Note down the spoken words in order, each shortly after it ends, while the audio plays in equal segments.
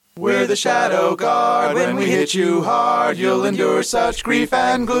We're the Shadow Guard. When we hit you hard, you'll endure such grief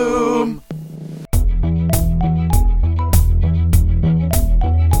and gloom.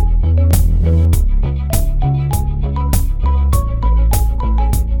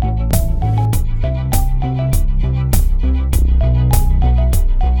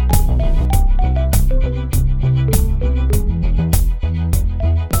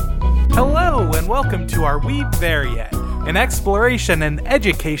 Hello, and welcome to Are We There Yet? An exploration and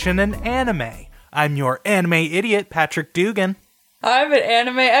education in anime. I'm your anime idiot, Patrick Dugan. I'm an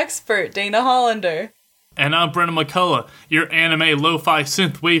anime expert, Dana Hollander. And I'm Brennan McCullough, your anime lo-fi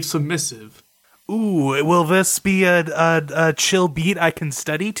synthwave submissive. Ooh, will this be a chill beat I can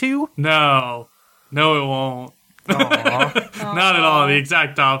study to? No, it won't. Not at all, the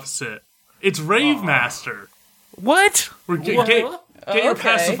exact opposite. It's Rave Master. What? Get your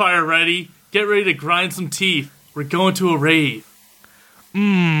pacifier ready, get ready to grind some teeth. We're going to a rave.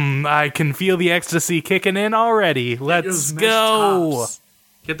 I can feel the ecstasy kicking in already. Let's go. Tops.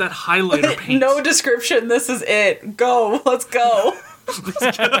 Get that highlighter paint. No description, this is it. Go, let's go.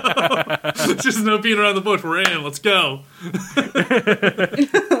 Just no beating around the bush. We're in, let's go.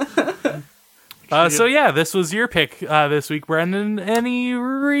 So yeah, this was your pick this week, Brendan. Any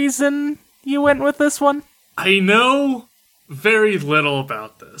reason you went with this one? I know very little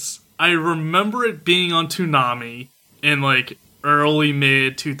about this. I remember it being on Toonami in like early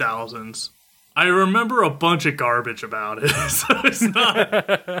mid 2000s. I remember a bunch of garbage about it, so it's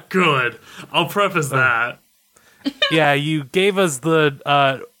not good. I'll preface that. Yeah, you gave us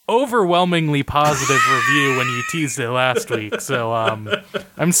the overwhelmingly positive review when you teased it last week, so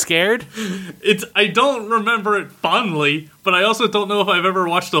I'm scared. I don't remember it fondly, but I also don't know if I've ever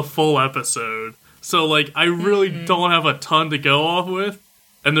watched a full episode. So like I really don't have a ton to go off with.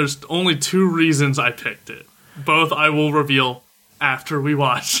 And there's only two reasons I picked it. Both I will reveal after we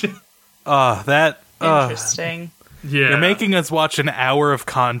watch. Interesting. Yeah. You're making us watch an hour of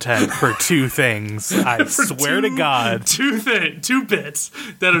content for two things. I swear to God. Two bits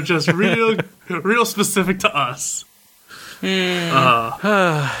that are just real specific to us. It's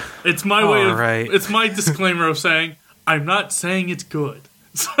my way of... Right. It's my disclaimer of saying, I'm not saying it's good.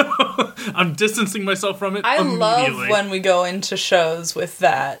 So I'm distancing myself from it immediately. Love when we go into shows with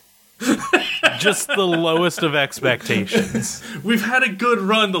that. Just the lowest of expectations. We've had a good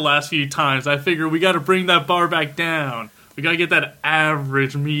run the last few times. I figure we got to bring that bar back down. We got to get that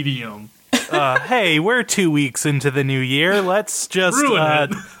average medium. Hey, we're 2 weeks into the new year. Let's just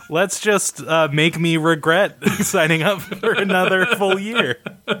make me regret signing up for another full year.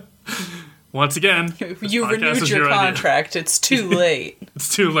 Once again, you renewed your contract. Idea. It's too late.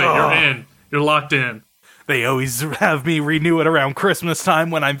 It's too late. You're in. You're locked in. They always have me renew it around Christmas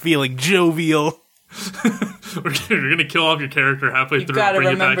time when I'm feeling jovial. We're going to kill off your character halfway through. You got to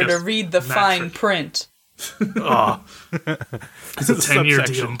remember to read the fine print. It's a 10-year deal.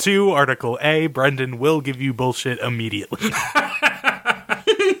 Subsection 2, Article A, Brendan will give you bullshit immediately.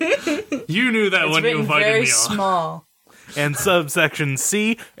 You knew that when you invited me on. It's very small. And subsection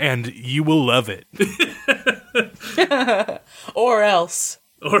C, and you will love it. Or else.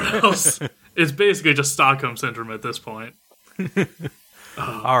 It's basically just Stockholm Syndrome at this point.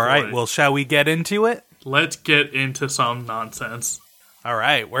 All right, well, shall we get into it? Let's get into some nonsense. All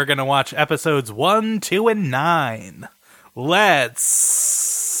right, we're going to watch episodes 1, 2, and 9. Let's...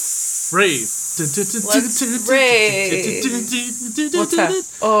 Rave. Let's rave. What's that?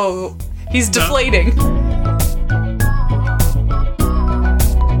 Oh, he's deflating.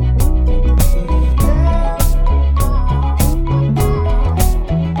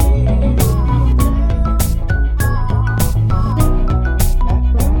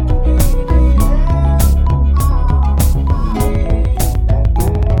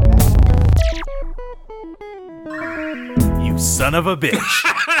 Son of a bitch.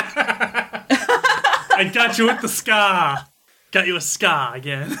 I got you with the ska. Got you a ska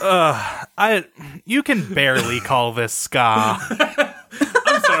again. You can barely call this ska.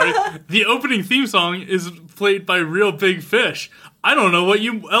 I'm sorry. The opening theme song is played by Real Big Fish. I don't know what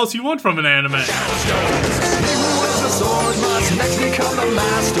else you want from an anime. He who wields the sword must next become the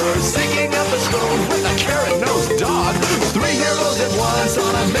master. Singing up the stone with a carrot-nosed dog. 3 heroes at once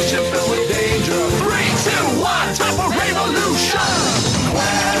on a mission filled with danger. 3, 2, 1, time for revolution!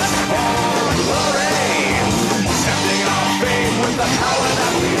 Quest for glory! Accepting our fame with the power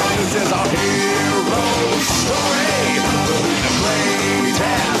that we own. This is our hero story. The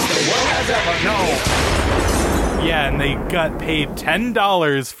greatest the world has ever known. Yeah, and they got paid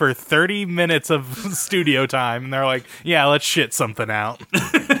 $10 for 30 minutes of studio time, and they're like, yeah, let's shit something out.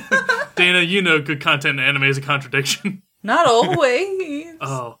 Dana, you know good content in anime is a contradiction. Not always.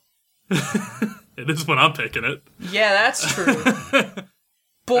 Oh. It is when I'm picking it. Yeah, that's true.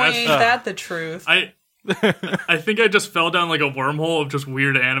 Boy, ain't that the truth. I think I just fell down like a wormhole of just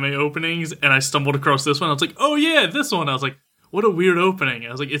weird anime openings, and I stumbled across this one. I was like, oh yeah, this one. I was like, what a weird opening.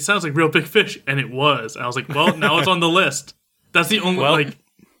 I was like, it sounds like Real Big Fish, and it was. I was like, well, now it's on the list. That's the only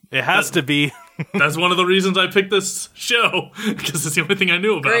it has to be. That's one of the reasons I picked this show, because it's the only thing I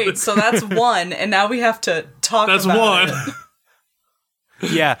knew about Great, it. so that's one, and now we have to talk That's about one. it.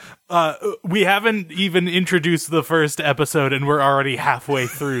 Yeah, we haven't even introduced the first episode, and we're already halfway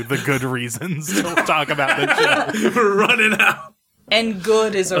through the good reasons to talk about the show. We're running out. And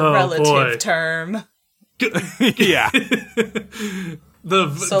good is a relative term. Yeah.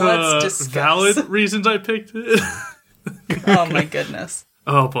 So let's discuss. Valid reasons I picked it. Oh my goodness.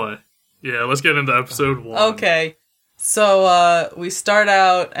 Oh boy. Yeah, let's get into episode 1. Okay. So we start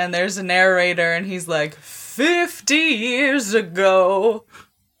out and there's a narrator and he's like, 50 years ago.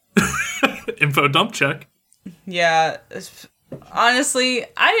 Info dump check. Yeah. Honestly,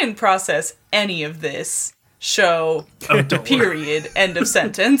 I didn't process any of this show. Period. End of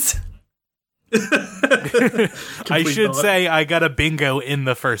sentence. I should say I got a bingo in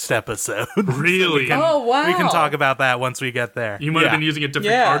the first episode. Really? Oh, wow. We can talk about that once we get there. You might have been using a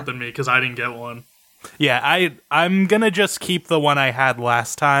different card than me because I didn't get one. Yeah, I'm gonna just keep the one I had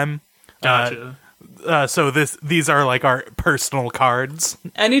last time. Gotcha. So these are like our personal cards.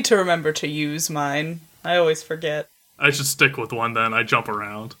 I need to remember to use mine. I always forget. I should stick with one then. I jump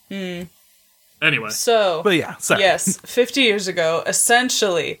around. Anyway. So, But yeah, sorry. yes, 50 years ago,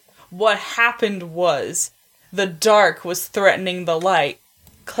 essentially, what happened was the dark was threatening the light.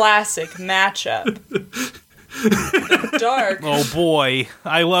 Classic matchup. The dark. Oh boy,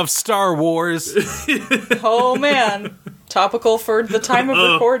 I love Star Wars. Oh man, topical for the time of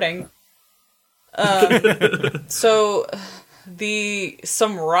recording. So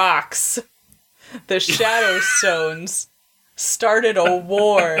some rocks, the Shadow Stones, started a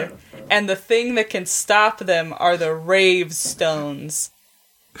war, and the thing that can stop them are the Rave Stones.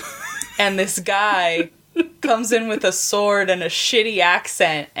 And this guy comes in with a sword and a shitty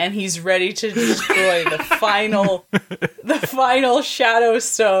accent, and he's ready to destroy the final Shadow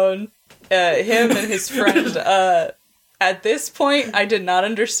Stone. Him and his friend. At this point, I did not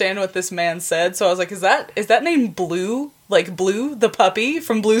understand what this man said, so I was like, "Is that name Blue? Like Blue, the puppy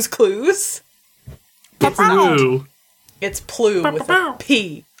from Blue's Clues?" Blue. It's Plu with a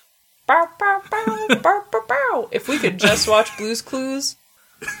P. Bow, bow, bow, bow, bow, bow. If we could just watch Blue's Clues,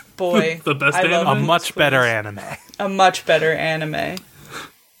 boy, The best I love anime? A Blue's much Clues. better anime. A much better anime.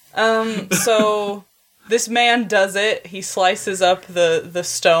 So this man does it. He slices up the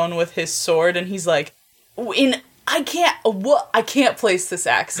stone with his sword, and he's like, I can't place this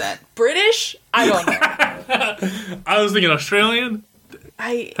accent. British? I don't know. I was thinking Australian.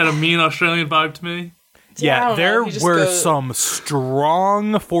 I Had a mean Australian vibe to me. I Yeah, don't there know. He just were goes, some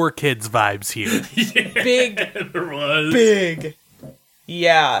strong 4Kids vibes here. big, There was. big.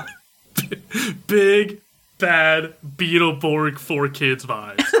 Yeah. Big, bad, Beetleborg 4Kids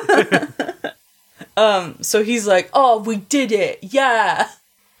vibes. So he's like, "Oh, we did it, yeah."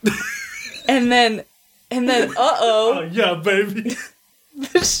 and then, Oh, yeah, baby.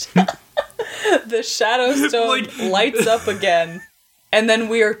 the Shadow Stone lights up again, and then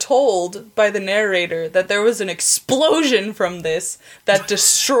we are told by the narrator that there was an explosion from this that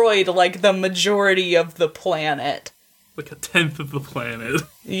destroyed like the majority of the planet. Like a tenth of the planet.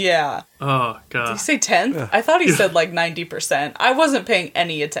 Yeah. Oh, Did he God. say 10th? I thought he said like 90%. I wasn't paying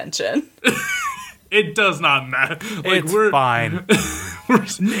any attention. It does not matter. Like, It's fine.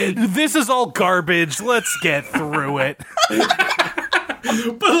 This is all garbage. Let's get through it.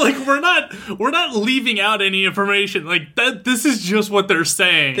 But like we're not leaving out any information. Like that this is just what they're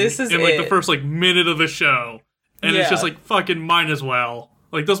saying. This is in like it. the first like minute of the show. And it's Yeah. just like fucking might as well.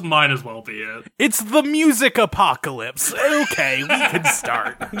 Like this might as well be it. It's the music apocalypse. Okay, we can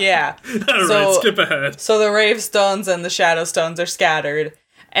start. Yeah. Alright, skip ahead. So the Rave Stones and the Shadow Stones are scattered,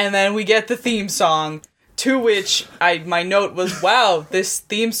 and then we get the theme song, to which my note was, wow, this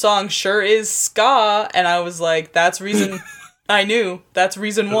theme song sure is ska, and I was like, that's reason, I knew, that's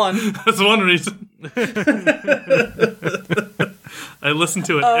reason one. That's one reason. I listened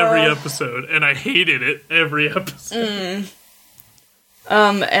to it every episode and I hated it every episode.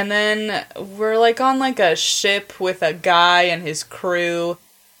 And then we're like on like a ship with a guy and his crew,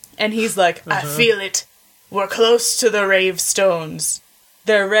 and he's like, I feel it, we're close to the Rave Stones.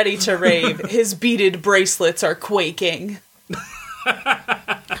 They're ready to rave. His beaded bracelets are quaking.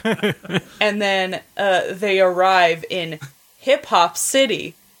 And then they arrive in Hip Hop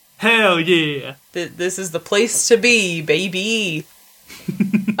City. Hell yeah. This is the place to be, baby.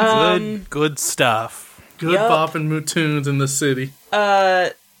 Good stuff. Good Yup. bop and tunes in the city.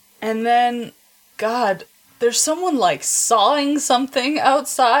 And then, God, there's someone like sawing something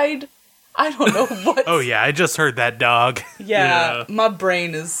outside. I don't know what. Oh yeah, I just heard that dog. Yeah, Yeah. my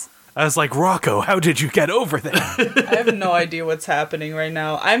brain is. I was like, Rocco, how did you get over there? I have no idea what's happening right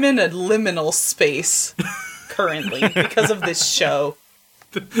now. I'm in a liminal space currently because of this show.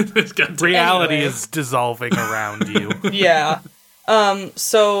 This guy- Reality Anyway. is dissolving around you. Yeah.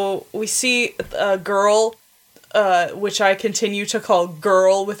 So we see a girl, which I continue to call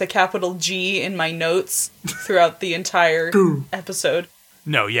girl with a capital G in my notes throughout the entire episode.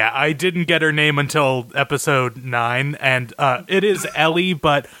 No, yeah, I didn't get her name until episode 9, and it is Ellie,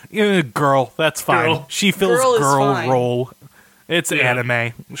 but girl, that's fine. Girl. She fills Girl is girl fine. role. It's Yeah.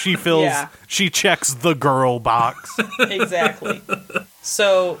 anime. She fills. Yeah. She checks the girl box. Exactly.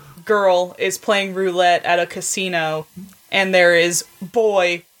 So, girl is playing roulette at a casino, and there is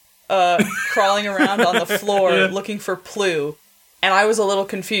boy crawling around on the floor looking for Plu. And I was a little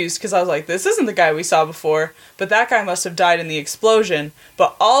confused because I was like, this isn't the guy we saw before, but that guy must have died in the explosion.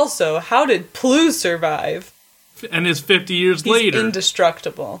 But also, how did Plu survive? And it's 50 years He's later.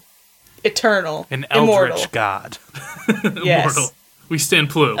 indestructible. Eternal. An Immortal. eldritch god. Yes. Immortal. We stand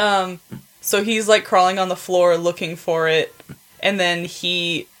Plu. So he's like crawling on the floor looking for it, and then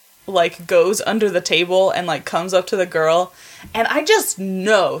he like goes under the table and like comes up to the girl, and I just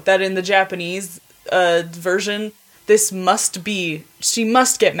know that in the Japanese version, this must be, she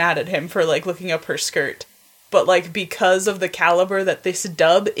must get mad at him for like looking up her skirt. But like because of the caliber that this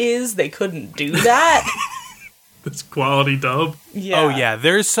dub is, they couldn't do that. This quality dub. Yeah. Oh yeah,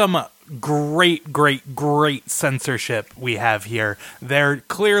 there's some great censorship we have here. They're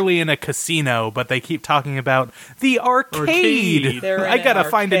clearly in a casino, but they keep talking about the arcade. Arcade. They're in I an gotta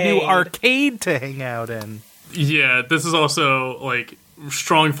find a new arcade. arcade to hang out in. Yeah, this is also like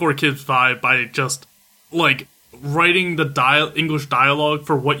strong 4Kids vibe by just like writing the English dialogue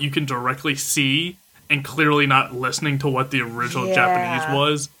for what you can directly see and clearly not listening to what the original Yeah. Japanese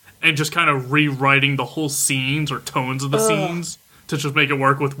was, and just kind of rewriting the whole scenes or tones of the scenes to just make it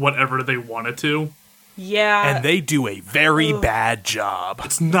work with whatever they wanted to. Yeah. And they do a very bad job.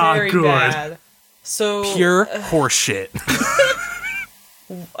 It's not very good. bad. So Pure horseshit.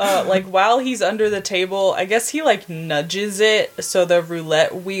 like while he's under the table, I guess he like nudges it so the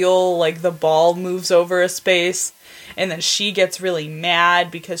roulette wheel, like the ball moves over a space, and then she gets really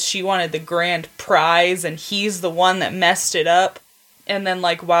mad because she wanted the grand prize and he's the one that messed it up. And then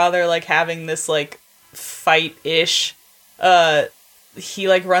like while they're like having this like fight-ish, he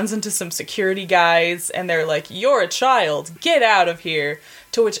like runs into some security guys and they're like, "You're a child, get out of here."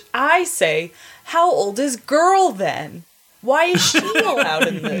 To which I say, how old is girl then? Why is she allowed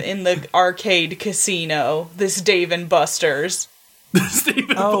in the arcade casino, this Dave and Buster's?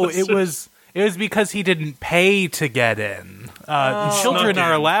 Steven Oh, Buster. it was because he didn't pay to get in. Children Snuck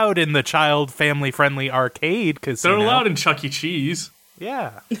are in. allowed in the child family friendly arcade casino. They're allowed in Chuck E. Cheese.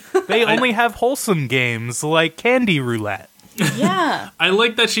 Yeah. They only have wholesome games like Candy Roulette. Yeah. I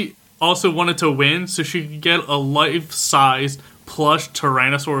like that she also wanted to win so she could get a life-sized plush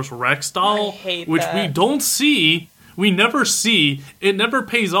Tyrannosaurus Rex doll, I hate which that. we don't see. We never see. It never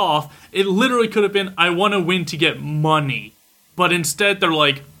pays off. It literally could have been, I want to win to get money. But instead, they're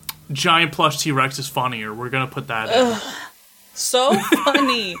like, giant plush T-Rex is funnier. We're going to put that in. So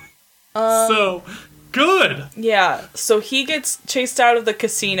funny. So, good. Yeah, so he gets chased out of the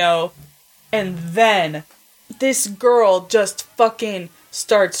casino, and then this girl just fucking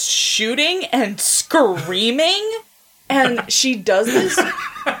starts shooting and screaming, and she does this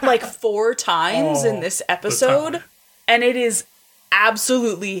like 4 times in this episode, time. and it is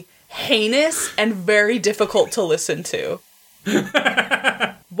absolutely heinous and very difficult to listen to.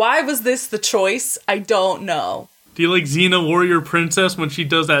 Why was this the choice? I don't know. Do you like Xena Warrior Princess when she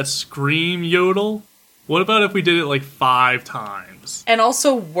does that scream yodel? What about if we did it like 5 times? And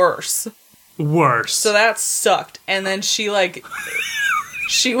also worse. Worse. So that sucked. And then she like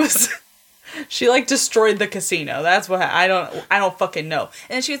destroyed the casino. That's what I don't fucking know.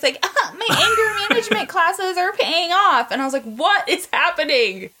 And she was like, my anger management classes are paying off. And I was like, what is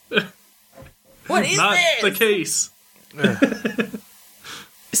happening? What is Not this? the case.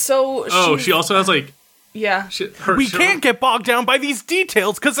 So Oh, she also has like yeah. We can't get bogged down by these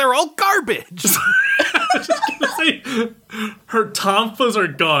details because they're all garbage. Her tonfas are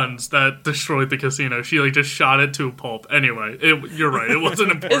guns that destroyed the casino. She like just shot it to a pulp. Anyway, you're right. It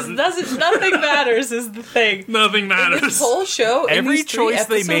wasn't important. Nothing matters is the thing. Nothing In matters. this whole show, in Every these 3 choice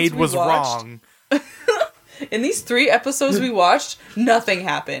they episodes made we was watched- wrong. In these 3 episodes we watched, nothing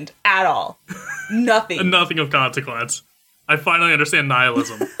happened at all. Nothing. Nothing of consequence. I finally understand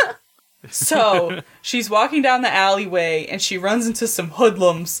nihilism. So she's walking down the alleyway and she runs into some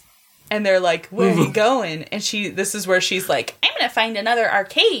hoodlums and they're like, where are you going? And this is where she's like, I'm gonna find another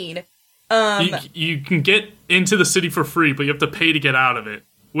arcade. You can get into the city for free, but you have to pay to get out of it,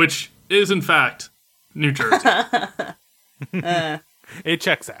 which is in fact New Jersey. It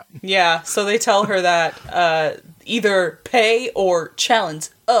checks out. Yeah, so they tell her that either pay or challenge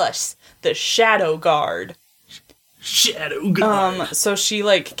us, the Shadow Guard. Shadow Guard. So she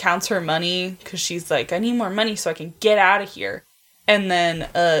like counts her money because she's like, I need more money so I can get out of here. And then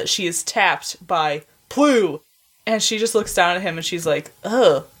she is tapped by Plu, and she just looks down at him and she's like,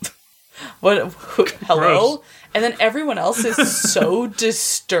 ugh, what? Hello? Gross. And then everyone else is so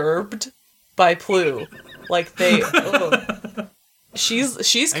disturbed by Plu, like they. Ugh.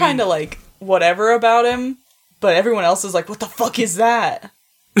 She's kind of like whatever about him, but everyone else is like, what the fuck is that?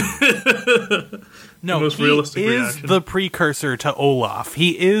 No, most he realistic is reaction. the precursor to Olaf.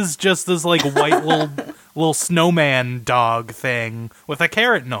 He is just this like white little snowman dog thing with a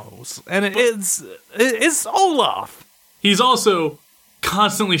carrot nose, and it's Olaf. He's also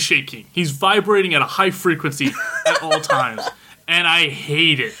constantly shaking. He's vibrating at a high frequency at all times, and I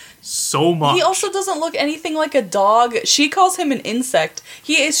hate it so much. He also doesn't look anything like a dog. She calls him an insect.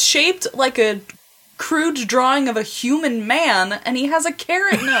 He is shaped like a crude drawing of a human man, and he has a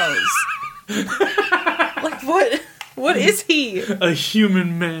carrot nose. Like, what is he? A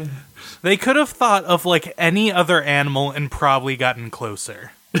human man. They could have thought of like any other animal and probably gotten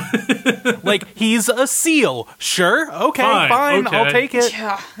closer. Like, he's a seal. Sure, okay, fine, okay. I'll take it.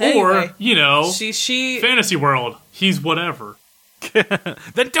 Yeah. Anyway, Or, you know, she fantasy world. He's whatever.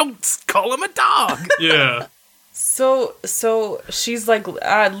 Then don't call him a dog. Yeah. so she's like,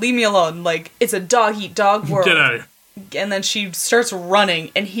 leave me alone. Like, it's a dog eat dog world. Get out of here. And then she starts running,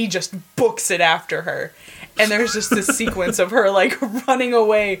 and he just books it after her. And there's just this sequence of her, like, running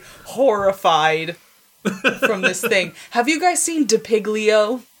away, horrified from this thing. Have you guys seen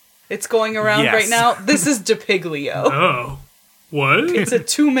DePiglio? It's going around Yes. right now. This is DePiglio. Oh. What? It's a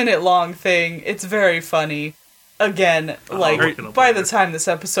 2-minute long thing. It's very funny. Again, like, look it up by later. the time this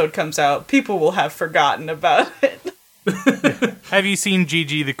episode comes out, people will have forgotten about it. Have you seen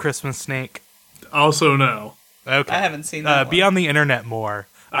Gigi the Christmas Snake? Also, no. Okay. I haven't seen that Be one. on the internet more.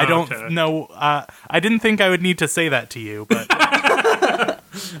 I don't okay. know. I didn't think I would need to say that to you, but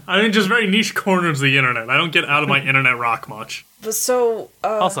I'm in just very niche corners of the internet. I don't get out of my internet rock much. But so,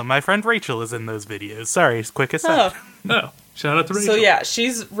 also, my friend Rachel is in those videos. Sorry, quick aside. oh. No. Shout out to Rachel. So yeah,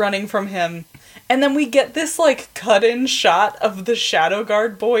 she's running from him. And then we get this, like, cut-in shot of the Shadow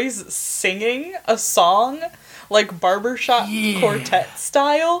Guard boys singing a song, like barbershop quartet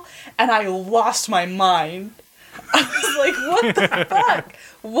style, and I lost my mind. I was like, what the fuck?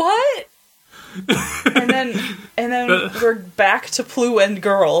 What? And then we're back to Plu and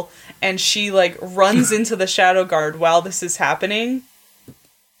Girl, and she, like, runs into the Shadow Guard while this is happening.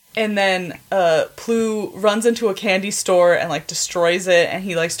 And then Plu runs into a candy store and, like, destroys it, and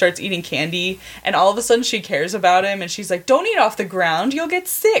he, like, starts eating candy, and all of a sudden she cares about him, and she's like, don't eat off the ground, you'll get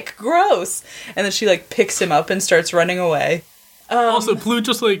sick, gross. And then she, like, picks him up and starts running away. Also, Plu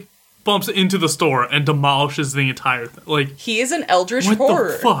just, like, bumps into the store and demolishes the entire thing. Like, He is an eldritch what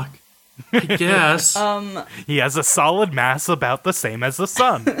horror. the fuck? I guess. He has a solid mass about the same as the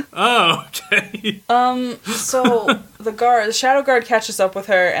sun. Oh, okay. So the Shadow Guard catches up with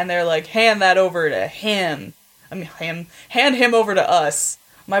her, and they're like, hand that over to him. Hand him over to us.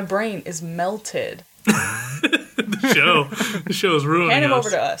 My brain is melted. The show is ruining Hand him us.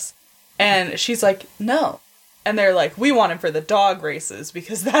 over to us. And she's like, no. And they're like, we want him for the dog races,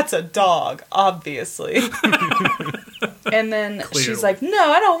 because that's a dog, obviously. And then she's like,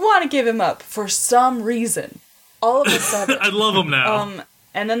 no, I don't want to give him up for some reason. All of a sudden. I love him now.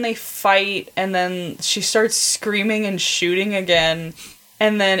 And then they fight, and then she starts screaming and shooting again.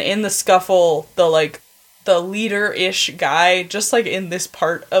 And then in the scuffle, the leader-ish guy, just like in this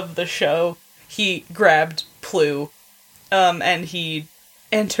part of the show, he grabbed Plu, and he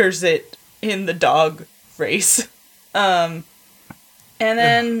enters it in the dog race. And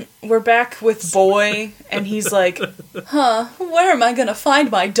then we're back with Boy, and he's like, where am I gonna find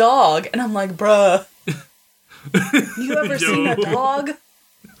my dog? And I'm like, bruh, you ever seen a dog?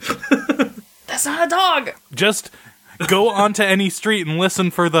 That's not a dog! Just go onto any street and listen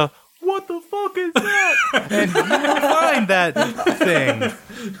for the, what the fuck is that? And you will find that thing.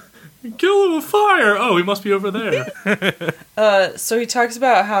 kill him with fire. Oh, he must be over there. So he talks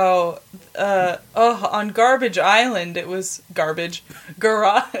about how, on Garbage Island, it was garbage.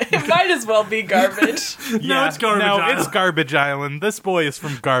 It might as well be garbage. No, it's Garbage Island. it's Garbage Island. This boy is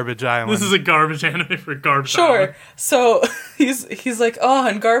from Garbage Island. This is a garbage anime for Garbage Sure. Island. So he's like, oh,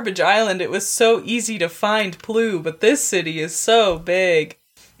 on Garbage Island, it was so easy to find Plu, but this city is so big.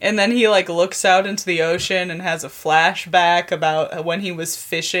 And then he, like, looks out into the ocean and has a flashback about when he was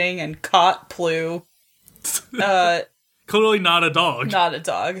fishing and caught Plu. Clearly not a dog. Not a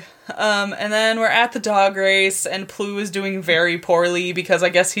dog. And then we're at the dog race, and Plu is doing very poorly because I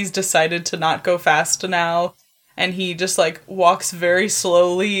guess he's decided to not go fast now. And he just, like, walks very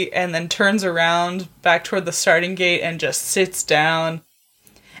slowly and then turns around back toward the starting gate and just sits down.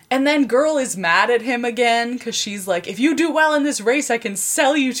 And then Girl is mad at him again because she's like, if you do well in this race, I can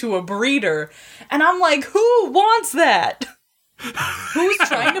sell you to a breeder. And I'm like, who wants that? Who's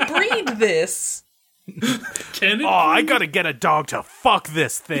trying to breed this? Can it? Oh, I gotta get a dog to fuck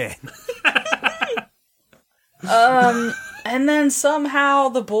this thing. And then somehow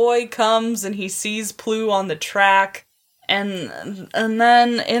the boy comes and he sees Plu on the track. And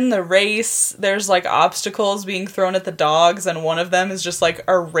then in the race, there's, like, obstacles being thrown at the dogs, and one of them is just, like,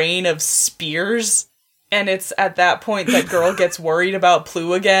 a rain of spears. And it's at that point that Girl gets worried about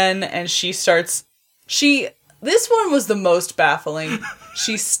Plu again, and this one was the most baffling.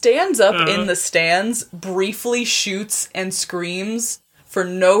 She stands up in the stands, briefly shoots and screams for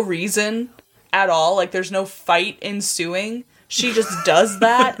no reason at all. Like, there's no fight ensuing. She just does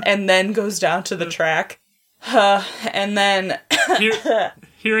that, and then goes down to the track. And then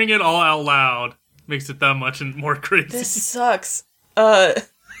Hearing it all out loud makes it that much more crazy. this sucks. Yeah,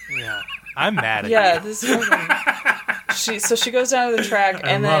 I'm mad at Yeah, you. this fucking... She goes down to the track,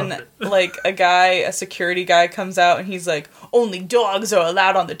 and love then, it. like, a security guy comes out, and he's like, only dogs are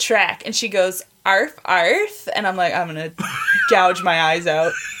allowed on the track. And she goes, arf, arf. And I'm like, I'm gonna gouge my eyes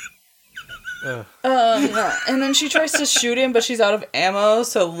out. And then she tries to shoot him, but she's out of ammo,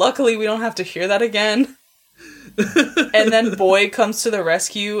 so luckily we don't have to hear that again. And then Boy comes to the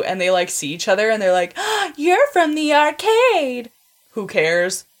rescue, and they, like, see each other, and they're like, oh, you're from the arcade! Who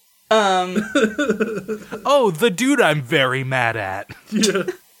cares? Oh, the dude I'm very mad at.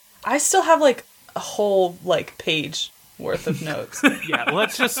 I still have, like, a whole, like, page worth of notes. Yeah,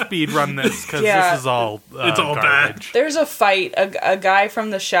 let's just speed run this, because Yeah. this is all It's all bad. garbage. There's a fight. A guy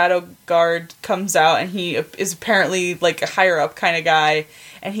from the Shadow Guard comes out, and he is apparently, like, a higher-up kind of guy.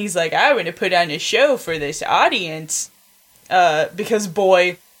 And he's like, I want to put on a show for this audience. Because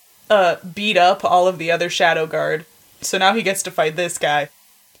Boy beat up all of the other Shadow Guard. So now he gets to fight this guy.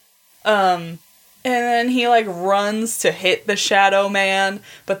 And then he, like, runs to hit the Shadow Man.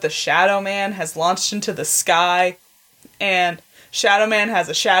 But the Shadow Man has launched into the sky. And Shadow Man has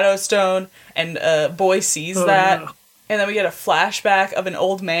a Shadow Stone. And Boy sees that. no. And then we get a flashback of an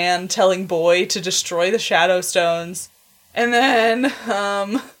old man telling Boy to destroy the Shadow Stones. And then,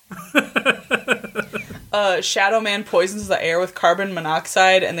 Shadow Man poisons the air with carbon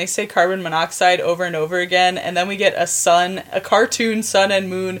monoxide, and they say carbon monoxide over and over again, and then we get a cartoon sun and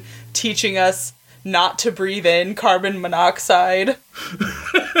moon teaching us not to breathe in carbon monoxide.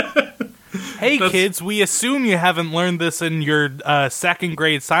 Hey kids, we assume you haven't learned this in your second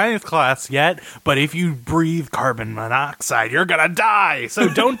grade science class yet, but if you breathe carbon monoxide, you're gonna die, so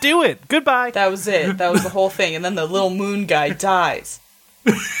don't do it. Goodbye. That was it. That was the whole thing. And then the little moon guy dies.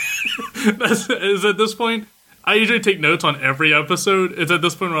 Is at this point, I usually take notes on every episode. It's at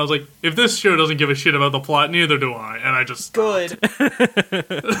this point where I was like, if this show doesn't give a shit about the plot, neither do I. And I just Good.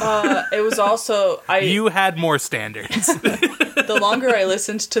 It was also... You had more standards. The longer I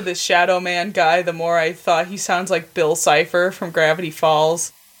listened to this Shadow Man guy, the more I thought he sounds like Bill Cipher from Gravity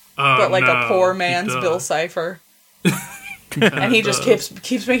Falls. But like a poor man's Bill Cipher. And he just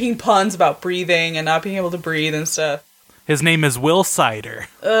keeps making puns about breathing and not being able to breathe and stuff. His name is Will Cider.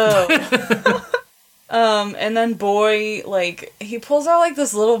 And then Boy, like, he pulls out, like,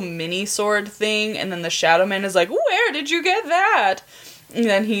 this little mini sword thing, and then the Shadow Man is like, where did you get that? And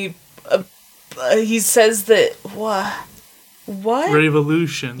then he says that, what?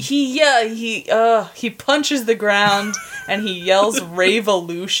 Revolution. He punches the ground, and he yells,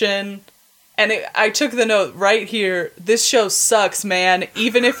 Revolution. And I took the note right here, this show sucks, man.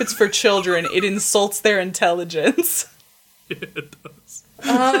 Even if it's for children, it insults their intelligence. Yeah, it does.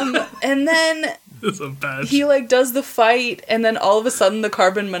 And then... It's a bad he, like, does the fight, and then all of a sudden the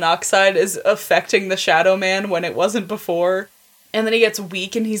carbon monoxide is affecting the Shadow Man when it wasn't before. And then he gets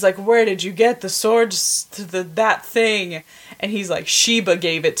weak, and he's like, where did you get the swords to that thing? And he's like, Sheba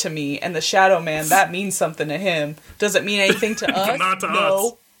gave it to me, and the Shadow Man, that means something to him. Does it mean anything to us? Not to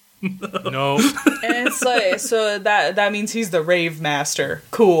no. us. No. And it's like, so that means he's the rave master.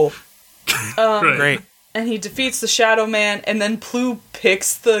 Cool. Great. And he defeats the Shadow Man, and then Plu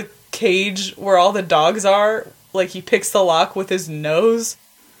picks the cage where all the dogs are. Like, he picks the lock with his nose.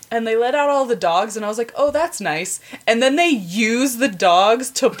 And they let out all the dogs, and I was like, oh, that's nice. And then they use the dogs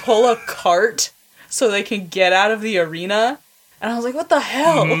to pull a cart so they can get out of the arena. And I was like, what the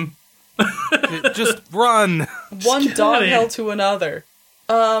hell? Just run. One Get dog outta here. hell to another.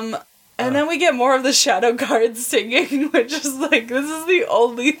 And then we get more of the Shadow Guards singing, which is like, this is the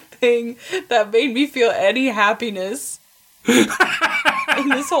only thing that made me feel any happiness. In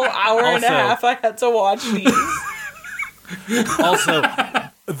this whole hour and a Also- half I had to watch these. Also,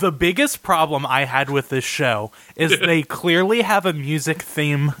 the biggest problem I had with this show is they clearly have a music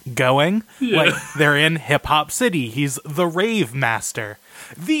theme going. Like, they're in Hip Hop City. He's the rave master.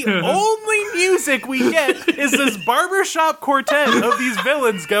 The only music we get is this barbershop quartet of these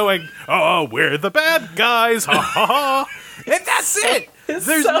villains going, oh, we're the bad guys, ha ha ha. And that's it. It's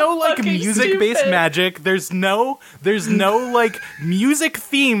There's so no like fucking music-based stupid. magic. There's no like music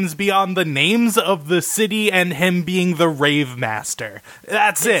themes beyond the names of the city and him being the rave master.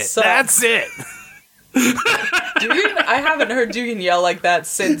 That's it. sucks. That's it. Dugan, I haven't heard Dugan yell like that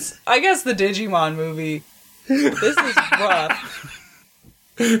since, I guess, the Digimon movie. This is rough.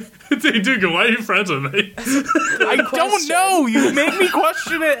 Hey, Dugan, why are you friends with me? I don't know. You make me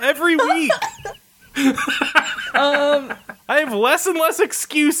question it every week. I have less and less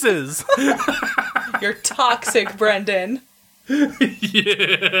excuses. You're toxic, Brendan.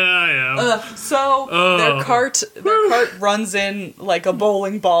 Yeah, I am. So their cart runs in like a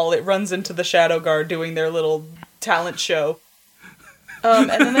bowling ball. It runs into the Shadow Guard doing their little talent show. And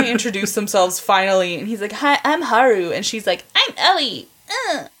then they introduce themselves finally, and he's like, "Hi, I'm Haru," and she's like, "I'm Ellie."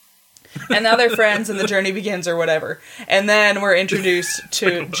 And now they're friends, and the journey begins, or whatever. And then we're introduced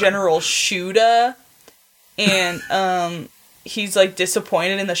to General Shuda, and he's like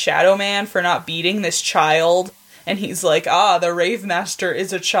disappointed in the Shadow Man for not beating this child. And he's like, the Rave Master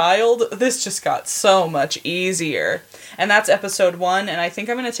is a child? This just got so much easier. And that's episode 1, and I think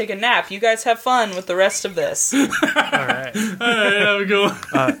I'm going to take a nap. You guys have fun with the rest of this. All right. Have a good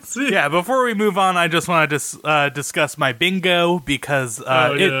one. See? Yeah, before we move on, I just want to discuss my bingo because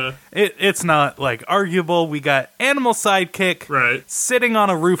it's not like arguable. We got Animal Sidekick Right. sitting on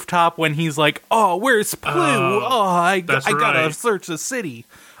a rooftop when he's like, "Oh, where's Plu? I that's gotta right. search the city."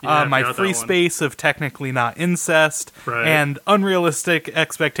 Yeah, I my forgot free that one. space of technically not incest Right. and unrealistic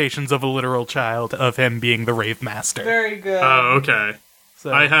expectations of a literal child of him being the rave master. Very good. Oh, okay.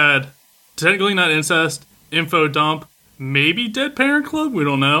 So, I had technically not incest, info dump, maybe Dead Parent Club, we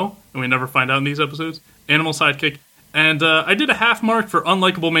don't know, and we never find out in these episodes, Animal Sidekick, and I did a half mark for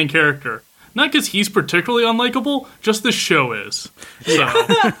unlikable main character. Not because he's particularly unlikable, just the show is. So,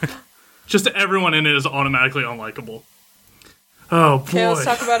 just everyone in it is automatically unlikable. Oh, boy. Okay, let's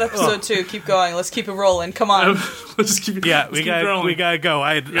talk about episode 2. Keep going. Let's keep it rolling. Come on. Let's just keep yeah, let's we keep gotta rolling. go.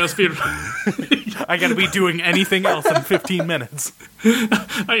 We gotta speed. I gotta be doing anything else in 15 minutes.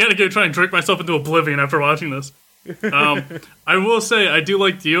 I gotta go try and drink myself into oblivion after watching this. I will say I do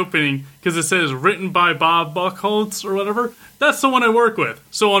like the opening because it says written by Bob Buchholz or whatever. That's the one I work with.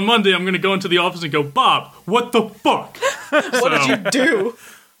 So on Monday I'm gonna go into the office and go, Bob, what the fuck? What did you do?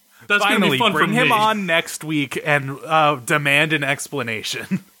 That's gonna Finally, be fun bring for him me. on next week and demand an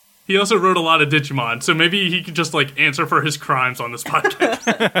explanation. He also wrote a lot of Digimon, so maybe he could just like answer for his crimes on this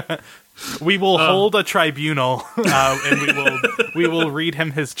podcast. We will hold a tribunal, and we will read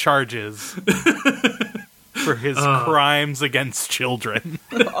him his charges for his crimes against children.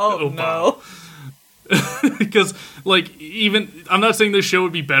 Oh, no. Because like even I'm not saying this show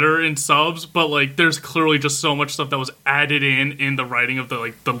would be better in subs, but like there's clearly just so much stuff that was added in the writing of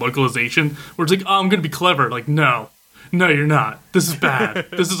the localization where it's like, oh, I'm gonna be clever. Like, no you're not, this is bad.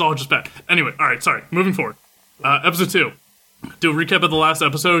 This is all just bad. Anyway, all right, sorry, moving forward. Episode 2, do a recap of the last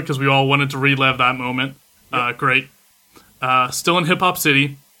episode because we all wanted to relive that moment. Great. Still in Hip Hop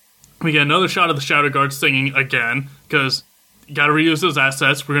City, we get another shot of the Shadow Guard singing again because you gotta reuse those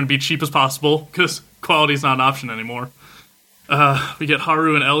assets. We're gonna be cheap as possible because quality's not an option anymore. We get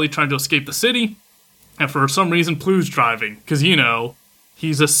Haru and Ellie trying to escape the city, and for some reason Plu's driving because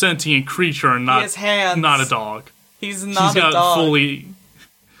he's a sentient creature and He has hands. not a dog. He's He's not a got dog.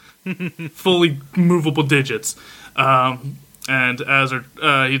 fully movable digits. And as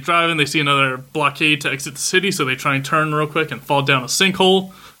he's driving, they see another blockade to exit the city, so they try and turn real quick and fall down a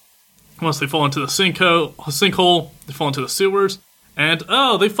sinkhole. Once they fall into the sinkhole, they fall into the sewers, and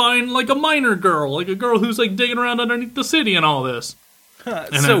they find like a miner girl, like a girl who's like digging around underneath the city and all this.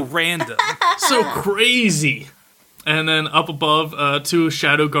 So random. So crazy. And then up above, two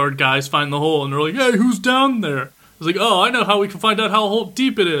Shadow Guard guys find the hole, and they're like, hey, who's down there? It's like, oh, I know how we can find out how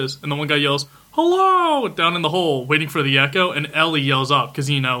deep it is. And the one guy yells, hello, down in the hole, waiting for the echo, and Ellie yells up, because,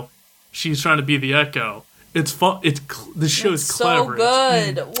 she's trying to be the echo. It's fun. This show's clever.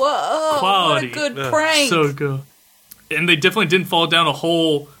 So good. Whoa. Quality. What a good prank. So good. And they definitely didn't fall down a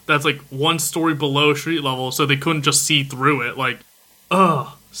hole that's like 1 story below street level, so they couldn't just see through it. Like,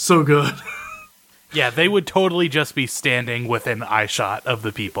 so good. Yeah, they would totally just be standing within eye shot of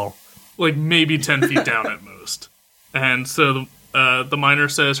the people. Like maybe 10 feet down at most. And so the miner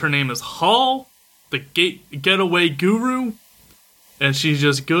says her name is Hall, the getaway guru, and she's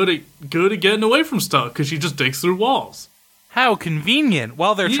just good at getting away from stuff because she just digs through walls. How convenient.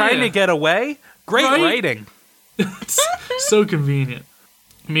 While they're trying to get away, great writing. So convenient.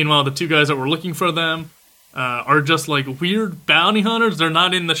 Meanwhile, the two guys that were looking for them are just like weird bounty hunters. They're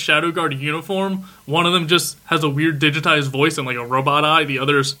not in the Shadow Guard uniform. One of them just has a weird digitized voice and like a robot eye. The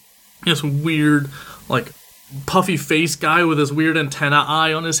other's this weird, like, puffy face guy with this weird antenna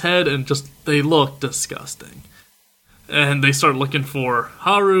eye on his head, and just they look disgusting. And they start looking for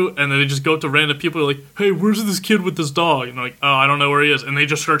Haru, and then they just go up to random people like, hey, where's this kid with this dog? And they're like, oh, I don't know where he is. And they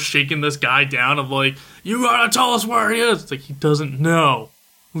just start shaking this guy down of like, you gotta tell us where he is. It's like, he doesn't know.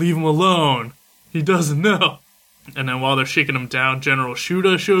 Leave him alone. He doesn't know. And then while they're shaking him down, General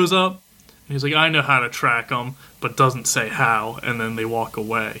Shuda shows up. And he's like, I know how to track him, but doesn't say how. And then they walk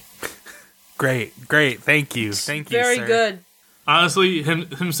away. Great. Thank you, Very sir. good. Honestly,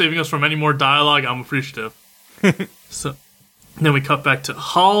 him saving us from any more dialogue, I'm appreciative. So then we cut back to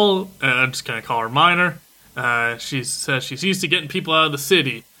Hall. I'm just gonna call her Miner. She says she's used to getting people out of the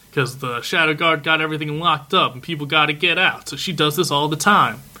city because the Shadow Guard got everything locked up and people got to get out. So she does this all the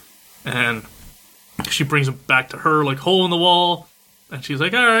time, and she brings them back to her like hole in the wall. And she's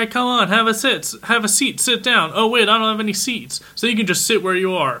like, all right, come on, have a seat, sit down. Oh wait, I don't have any seats, so you can just sit where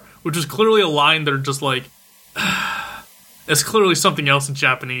you are. Which is clearly a line they're just like. It's clearly something else in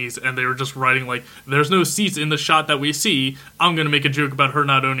Japanese, and they were just writing like, there's no seats in the shot that we see. I'm going to make a joke about her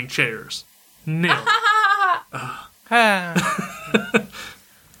not owning chairs. Nailed it.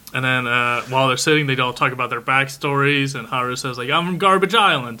 And then while they're sitting, they all talk about their backstories, and Haru says, like, I'm from Garbage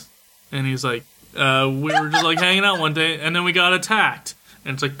Island. And he's like, we were just like hanging out one day, and then we got attacked.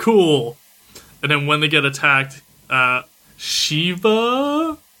 And it's like, cool. And then when they get attacked,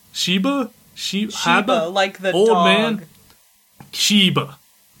 Shiba, like the old dog. Man, Shiba,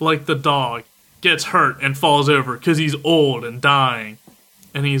 like the dog, gets hurt and falls over because he's old and dying.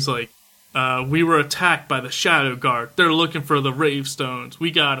 And he's like, we were attacked by the Shadow Guard. They're looking for the Ravestones.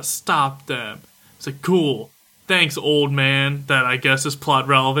 We gotta stop them. It's like, cool. Thanks, old man. That I guess is plot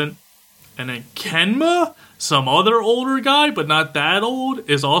relevant. And then Kenma, some other older guy, but not that old,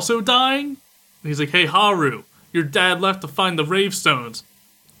 is also dying. And he's like, hey, Haru, your dad left to find the Ravestones.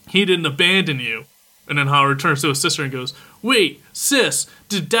 He didn't abandon you. And then Haru turns to his sister and goes, wait, sis,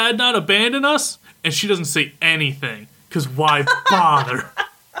 did Dad not abandon us? And she doesn't say anything, because why bother?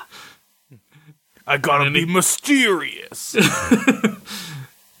 I gotta be mysterious.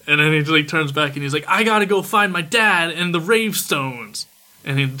 And then he like turns back and he's like, I gotta go find my dad and the Ravestones.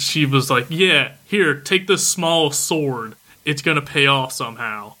 And she was like, yeah, here, take this small sword. It's gonna pay off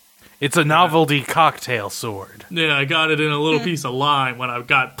somehow. It's a novelty cocktail sword. Yeah, I got it in a little piece of lime when I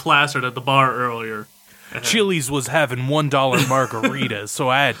got plastered at the bar earlier. Chili's was having $1 margaritas, so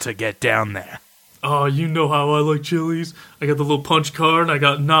I had to get down there. Oh, you know how I like Chili's. I got the little punch card, and I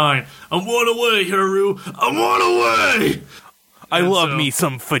got 9. I'm 1 away, Haru. I'm 1 away! I love me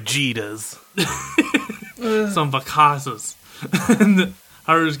some fajitas. Some bakasas. And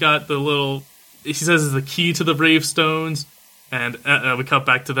Haru's got the little... He says it's the key to the Ravestones. And we cut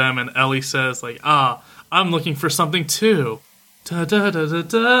back to them, and Ellie says, like, I'm looking for something, too.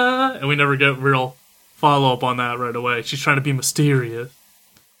 Da-da-da-da-da. And we never get real follow-up on that right away. She's trying to be mysterious.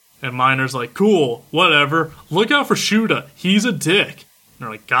 And Miner's like, cool, whatever. Look out for Shuda. He's a dick. And they're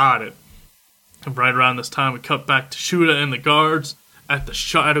like, got it. And right around this time, we cut back to Shuda and the guards at the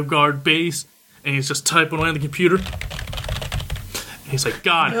Shadow Guard base. And he's just typing away on the computer. And he's like,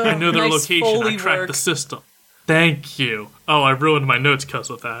 got it. I know their Nice location. I Foley tracked work. the system. Thank you. Oh, I ruined my notes because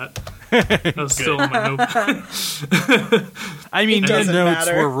of that. That was still in my notebook. I mean, It the doesn't notes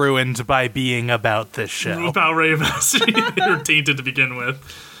matter. were ruined by being about this show. About Ravens. They were tainted to begin with.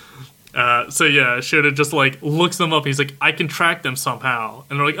 So yeah, Shoda just like looks them up. He's like, I can track them somehow.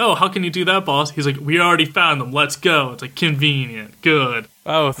 And they're like, oh, how can you do that, boss? He's like, we already found them. Let's go. It's like convenient. Good.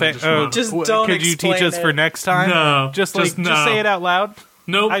 Oh, Just don't could you teach explain us for it. next time? No, just just say it out loud.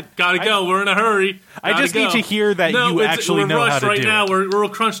 Nope, gotta go. We're in a hurry. I just need to hear that you actually know how to right do now. it. We're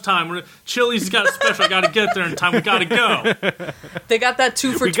crunch time. Chili's got a special. I gotta get there in time. We gotta go. They got that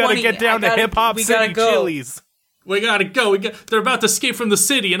 2 for $20. We gotta get down to Hip Hop City Chili's. We gotta go. They're about to escape from the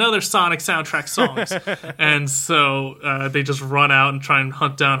city and other Sonic soundtrack songs. And so they just run out and try and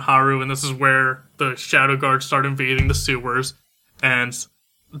hunt down Haru. And this is where the Shadow Guards start invading the sewers. And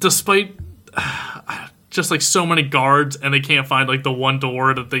despite just like so many guards, and they can't find like the one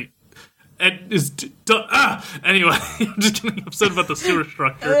door that they anyway, I'm just getting upset about the sewer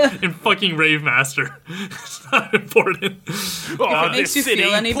structure in fucking Rave Master. It's not important. If it makes you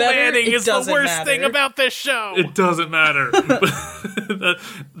feel any better, it is the doesn't worst matter. thing about this show. It doesn't matter.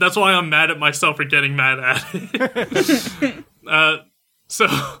 That's why I'm mad at myself for getting mad at it. So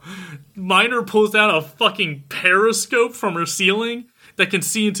Minor pulls out a fucking periscope from her ceiling that can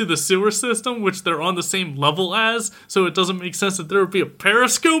see into the sewer system, which they're on the same level as, so it doesn't make sense that there would be a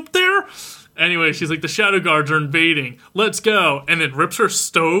periscope there. Anyway, she's like, the Shadow Guards are invading. Let's go. And then rips her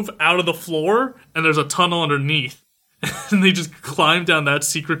stove out of the floor, and there's a tunnel underneath. And they just climb down that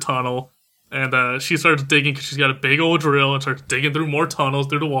secret tunnel, and she starts digging because she's got a big old drill and starts digging through more tunnels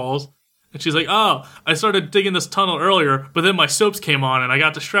through the walls. And she's like, oh, I started digging this tunnel earlier, but then my soaps came on and I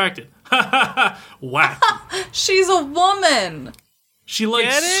got distracted. Ha ha ha! Whack. She's a woman. She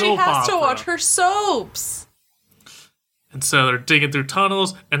likes She soap has to opera. watch her soaps. And so they're digging through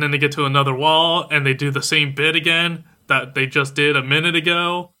tunnels, and then they get to another wall, and they do the same bit again that they just did a minute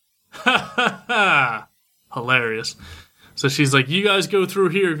ago. Ha ha ha! Hilarious. So she's like, you guys go through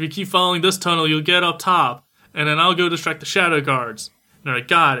here. If you keep following this tunnel, you'll get up top. And then I'll go distract the Shadow Guards. And they're like,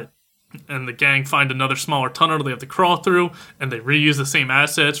 got it. And the gang find another smaller tunnel they have to crawl through, and they reuse the same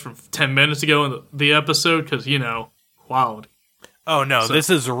assets from 10 minutes ago in the episode, because, quality. Oh no, this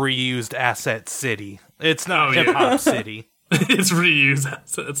is reused Asset City. It's not yeah. Hip Hop City. It's reused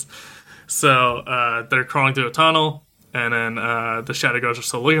assets. So they're crawling through a tunnel, and then the Shadow Guards are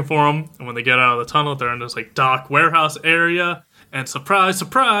still looking for them. And when they get out of the tunnel, they're in this like dock warehouse area. And surprise,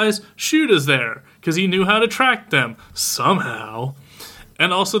 surprise, Shoota's there because he knew how to track them somehow.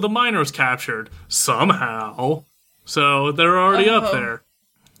 And also the Minor's captured somehow. So they're already up there.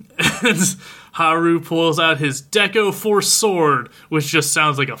 And Haru pulls out his Deco Force sword, which just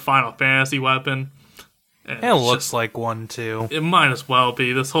sounds like a Final Fantasy weapon. And It looks like one too. it might as well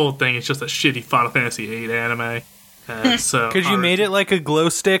be. This whole thing is just a shitty Final Fantasy VIII anime. And so Because you made it like a glow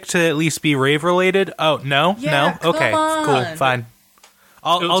stick to at least be rave related. Oh no, Yeah, no, okay, come cool, on. fine.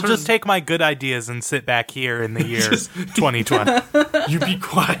 I'll turn- just take my good ideas and sit back here in the year 2020. You be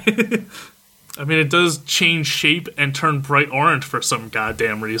quiet. I mean, it does change shape and turn bright orange for some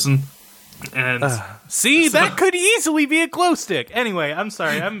goddamn reason. And See, that could easily be a glow stick. Anyway, I'm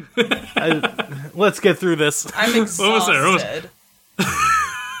sorry. Let's get through this. I'm was there? What was- exhausted.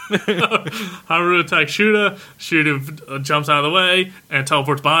 Haru attacks Shuta. Shuta jumps out of the way and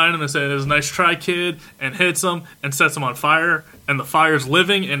teleports behind him and says, nice try, kid, and hits him and sets him on fire. And the fire's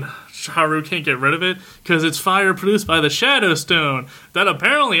living, and Haru can't get rid of it because it's fire produced by the Shadow Stone that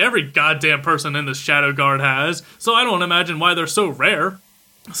apparently every goddamn person in the Shadow Guard has. So I don't imagine why they're so rare.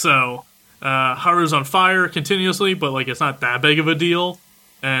 So Haru's on fire continuously, but like it's not that big of a deal.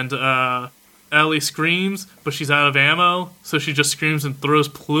 And Ellie screams, but she's out of ammo, so she just screams and throws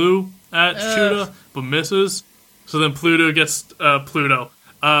Plu at Shuta, but misses. So then Plu gets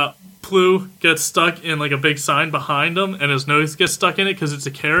stuck in like a big sign behind him, and his nose gets stuck in it because it's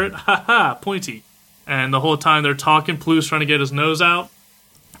a carrot. Ha ha, pointy. And the whole time they're talking, Plu's trying to get his nose out,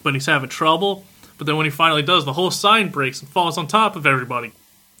 but he's having trouble. But then when he finally does, the whole sign breaks and falls on top of everybody.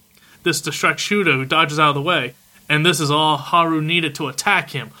 This distracts Shuta, who dodges out of the way. And this is all Haru needed to attack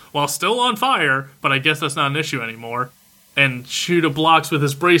him, while still on fire, but I guess that's not an issue anymore. And Shuta blocks with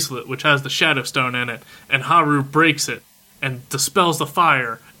his bracelet, which has the Shadow Stone in it, and Haru breaks it, and dispels the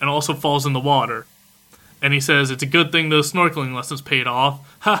fire, and also falls in the water. And he says, it's a good thing those snorkeling lessons paid off.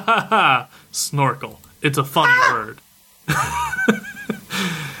 Ha ha ha! Snorkel. It's a funny word.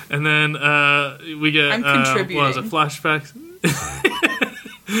 And then we get, I'm contributing. what is it, flashbacks?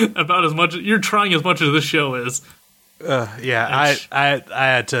 About as much, you're trying as much as this show is. Yeah, I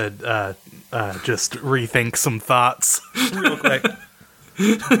had to just rethink some thoughts real quick.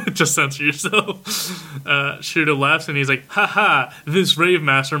 Just censor yourself. Shuta laughs and he's like, haha, this Rave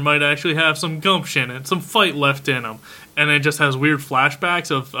Master might actually have some gumption and some fight left in him. And it just has weird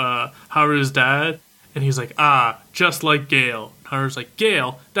flashbacks of Haru's dad. And he's like, just like Gale. Haru's like,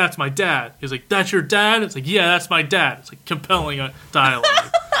 Gale, that's my dad. He's like, that's your dad? It's like, yeah, that's my dad. It's like compelling dialogue.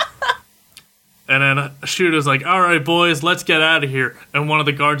 And then Shooter's like, all right, boys, let's get out of here. And one of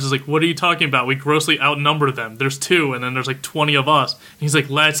the guards is like, what are you talking about? We grossly outnumber them. There's 2, and then there's like 20 of us. And he's like,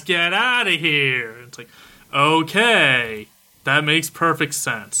 let's get out of here. And it's like, okay, that makes perfect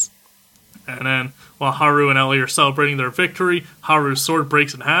sense. And then while Haru and Ellie are celebrating their victory, Haru's sword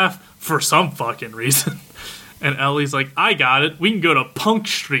breaks in half for some fucking reason. And Ellie's like, I got it. We can go to Punk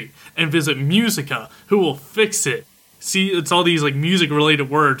Street and visit Musica, who will fix it. See, it's all these like music-related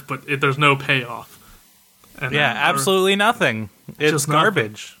words, but there's no payoff. And Yeah, absolutely nothing. It's Just nothing.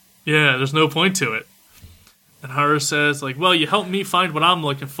 garbage. Yeah, there's no point to it. And Haru says, like, well, you help me find what I'm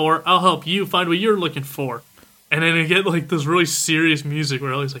looking for. I'll help you find what you're looking for. And then you get like this really serious music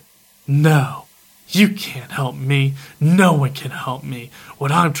where Ellie's like, no, you can't help me. No one can help me.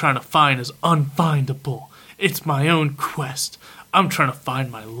 What I'm trying to find is unfindable. It's my own quest. I'm trying to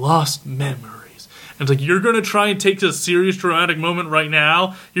find my lost memories. And it's like, you're going to try and take a serious dramatic moment right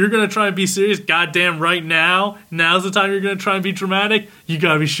now? You're going to try and be serious goddamn right now? Now's the time you're going to try and be dramatic? You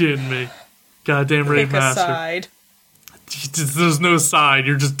got to be shitting me. Goddamn Rave Pick a Master. side. There's no side.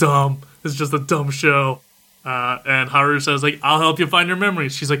 You're just dumb. It's just a dumb show. And Haru says, like, I'll help you find your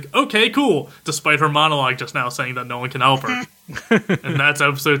memories. She's like, okay, cool. Despite her monologue just now saying that no one can help her. And that's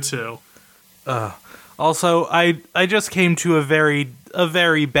episode 2. Also, I just came to a very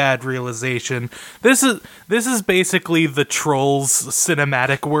bad realization. This is basically the Trolls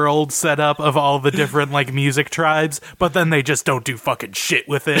cinematic world setup of all the different like music tribes, but then they just don't do fucking shit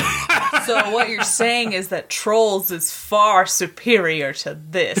with it. So what you're saying is that Trolls is far superior to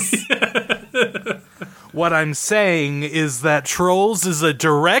this. What I'm saying is that Trolls is a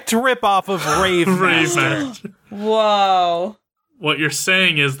direct ripoff of Rave Rave Master. Master. Wow. What you're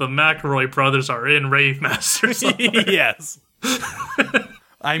saying is the McElroy brothers are in Rave Master. Yes.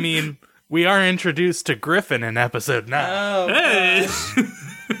 I mean, we are introduced to Griffin in episode 9. Oh, Hey!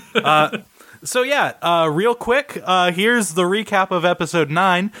 So yeah, real quick, here's the recap of episode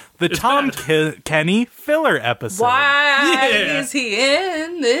 9, the Tom Kenny filler episode. why Yeah. is he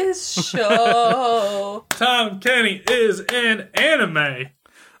in this show? Tom Kenny is in anime.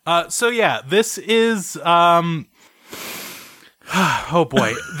 So yeah, this is oh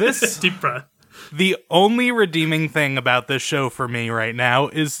boy, this Deep breath. the only redeeming thing about this show for me right now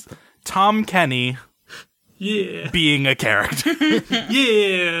is Tom Kenny Yeah. being a character.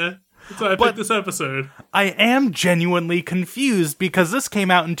 Yeah. That's why I picked this episode. I am genuinely confused because this came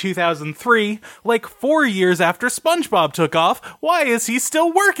out in 2003, like 4 years after SpongeBob took off. Why is he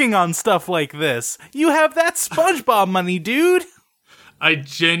still working on stuff like this? You have that SpongeBob money, dude. I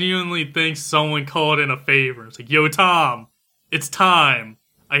genuinely think someone called in a favor. It's like, yo, Tom, it's time.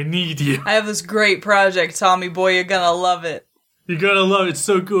 I need you. I have this great project, Tommy boy. You're gonna love it. You gotta love it. It's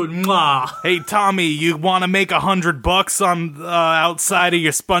so good. Mwah. Hey, Tommy, you want to make $100 on outside of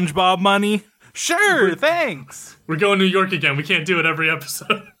your SpongeBob money? Sure, thanks. We're going to New York again. We can't do it every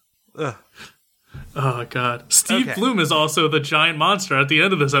episode. Ugh. Oh, God. Steve Okay. Bloom is also the giant monster at the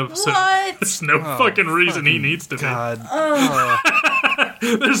end of this episode. What? There's no fucking reason he needs to be. God.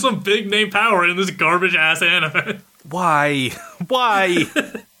 There's some big name power in this garbage ass anime. Why? Why?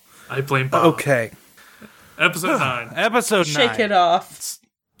 I blame Bob. Okay. Episode 9. Episode 9. Shake it off.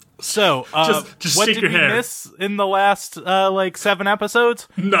 So, Just what shake did your we hair. miss in the last, 7 episodes?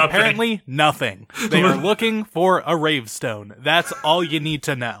 Nothing. Apparently, nothing. They are looking for a Ravestone. That's all you need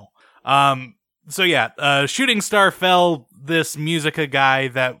to know. So yeah, Shooting Star Fell, this Musica guy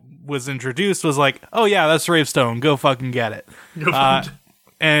that was introduced was like, oh yeah, that's Ravestone, go fucking get it. Go find it.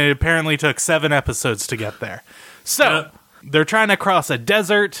 And it apparently took 7 episodes to get there. So, they're trying to cross a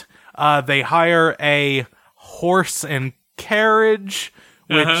desert. They hire a horse and carriage,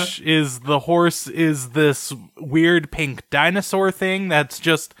 which is the horse is this weird pink dinosaur thing that's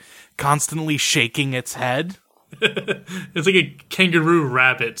just constantly shaking its head. It's like a kangaroo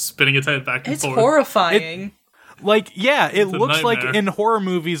rabbit spinning its head back and It's forth. horrifying. Like, yeah, it a looks like nightmare. in horror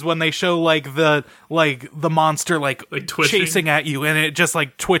movies when they show like the monster like twitching? chasing at you and it just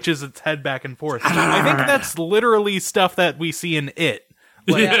like twitches its head back and forth. I think that's literally stuff that we see in It.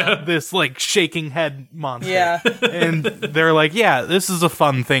 Like Yeah. this like shaking head monster. Yeah. And they're like, yeah, this is a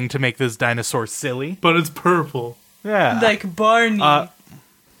fun thing to make this dinosaur silly. But it's purple. Yeah. Like Barney.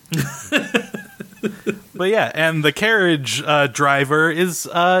 But yeah, and the carriage driver is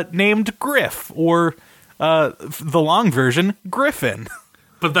named Griff, or the long version, Griffin.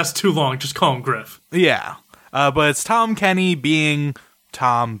 But that's too long. Just call him Griff. Yeah. But it's Tom Kenny being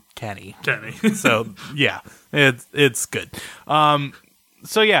Tom Kenny. Kenny. So yeah, it's good.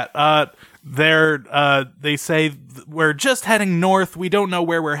 So yeah, they say we're just heading north. We don't know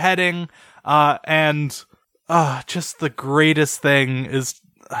where we're heading. And just the greatest thing is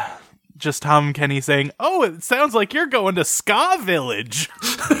just Tom and Kenny saying, "Oh, it sounds like you're going to Ska Village."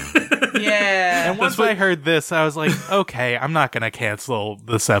 Yeah. And once I heard this, I was like, okay, I'm not going to cancel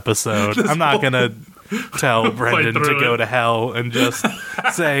this episode. I'm not going to tell Brendan to go to hell and just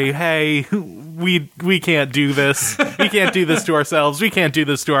say, hey, we can't do this. We can't do this to ourselves. We can't do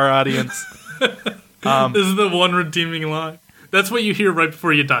this to our audience. This is the one redeeming line. That's what you hear right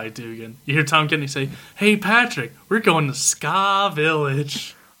before you die, Dugan. You hear Tom Kenny say, "Hey, Patrick, we're going to Ska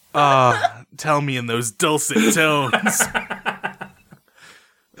Village." Tell me in those dulcet tones.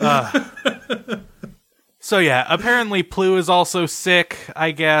 So yeah, apparently Plu is also sick,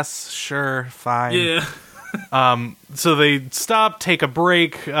 I guess. Sure, fine. Yeah. So they stop, take a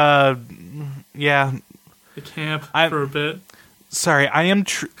break. Yeah. The camp for a bit. Sorry, I am...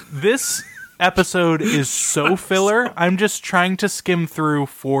 This episode is so filler. I'm just trying to skim through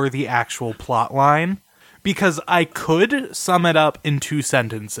for the actual plot line. Because I could sum it up in 2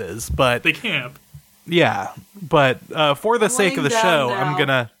 sentences, but... The camp. Yeah, but for the sake of the show, now. I'm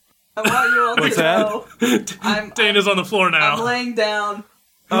gonna... I want you all What's to that? know. Dana's on the floor now. I'm laying down.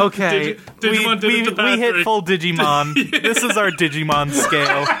 Okay, Digimon did it to we hit Patrick. full Digimon. Yeah. This is our Digimon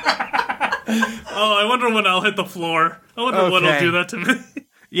scale. Oh, I wonder when I'll hit the floor. I wonder what'll do that to me.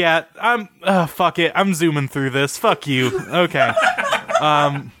 Yeah, I'm... fuck it, I'm zooming through this. Fuck you. Okay.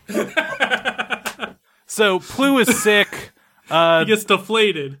 So, Plu is sick. He gets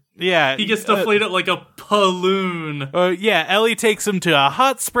deflated. Yeah. He gets deflated like a balloon. Yeah, Ellie takes him to a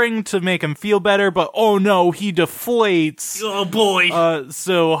hot spring to make him feel better, but oh no, he deflates. Oh boy.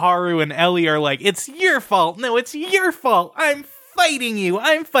 So Haru and Ellie are like, it's your fault. No, it's your fault. I'm fighting you.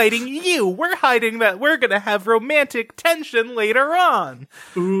 I'm fighting you. We're hiding that we're gonna have romantic tension later on.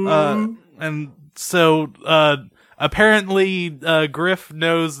 And so, apparently, Griff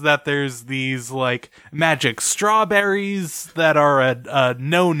knows that there's these, like, magic strawberries that are a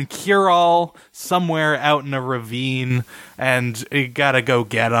known cure-all somewhere out in a ravine, and you gotta go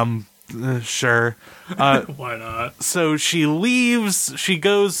get them. Sure. Why not? So she leaves, she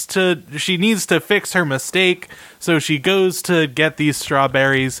needs to fix her mistake, so she goes to get these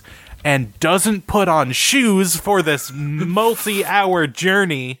strawberries, and doesn't put on shoes for this multi-hour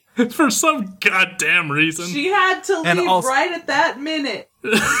journey. For some goddamn reason. She had to leave right at that minute.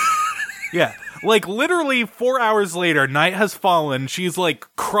 Yeah. Like, literally 4 hours later, night has fallen, she's, like,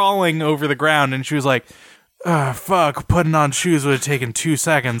 crawling over the ground, and she was like, fuck, putting on shoes would have taken 2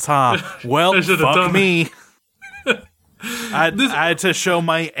 seconds, huh? Well, fuck me. I had to show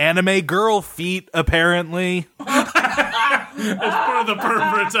my anime girl feet, apparently. It's for the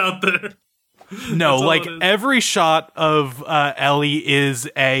perverts out there. No, like, every shot of Ellie is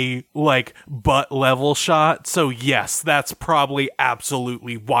a, like, butt-level shot, so yes, that's probably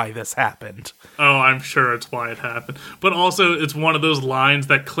absolutely why this happened. Oh, I'm sure it's why it happened. But also, it's one of those lines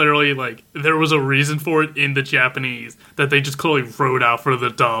that clearly, like, there was a reason for it in the Japanese that they just clearly wrote out for the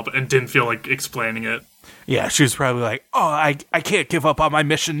dub and didn't feel like explaining it. Yeah, she was probably like, oh, I can't give up on my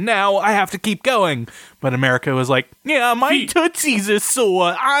mission now. I have to keep going. But America was like, yeah, my tootsies are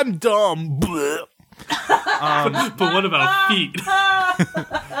sore. I'm dumb. Blech. But what about feet?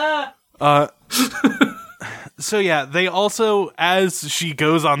 So yeah, they also, as she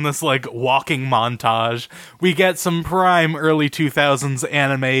goes on this, like, walking montage, we get some prime early 2000s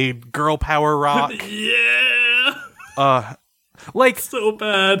anime girl power rock. Yeah! Like, So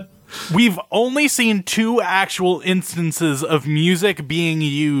bad. We've only seen 2 actual instances of music being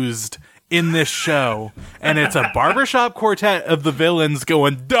used in this show, and it's a barbershop quartet of the villains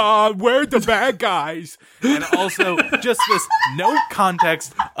going, duh, we're the bad guys, and also just this no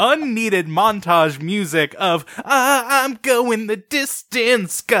context, unneeded montage music of, I'm going the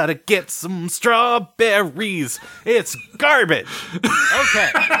distance, gotta get some strawberries. It's garbage.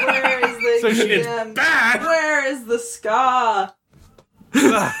 Okay. Where is the Where is the ska?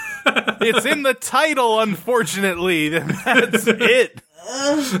 It's in the title, unfortunately. That's it.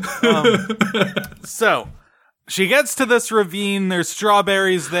 So, she gets to this ravine. There's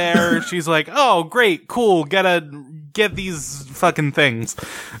strawberries there. She's like, oh, great, cool. Gotta get these fucking things.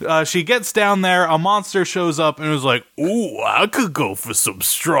 She gets down there. A monster shows up and is like, ooh, I could go for some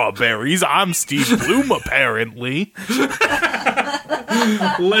strawberries. I'm Steve Bloom, apparently.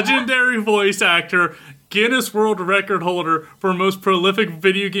 Legendary voice actor, Guinness World Record holder for most prolific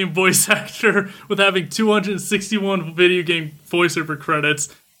video game voice actor with having 261 video game voiceover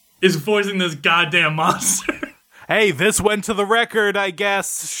credits, is voicing this goddamn monster. Hey, this went to the record, I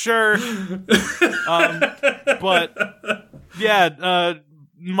guess. Sure. But, yeah,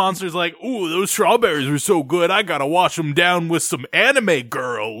 monster's like, ooh, those strawberries are so good, I gotta wash them down with some anime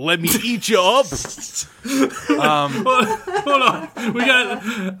girl. Let me eat you up. Hold on.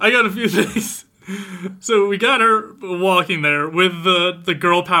 I got a few things. So we got her walking there with the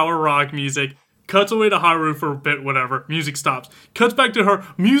girl power rock music. Cuts away to Haru for a bit, whatever. Music stops. Cuts back to her.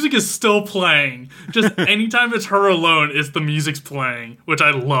 Music is still playing. Just anytime it's her alone, the music's playing, which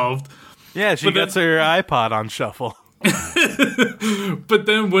I loved. Yeah, she gets her iPod on shuffle. But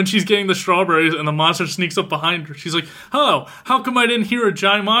then when she's getting the strawberries and the monster sneaks up behind her, she's like, "Oh, how come I didn't hear a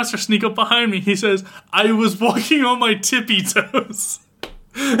giant monster sneak up behind me?" He says, "I was walking on my tippy toes."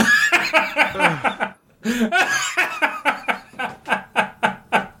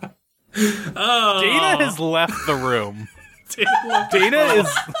 Dana has left the room. Dana is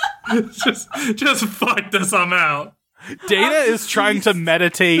just fuck this, I'm out. Dana is trying to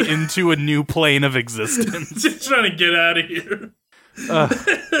meditate into a new plane of existence. Just trying to get out of here.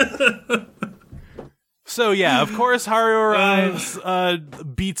 So yeah, of course Haru arrives,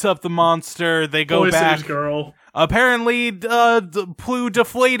 beats up the monster, they go Boy back. saves girl. Apparently, Plu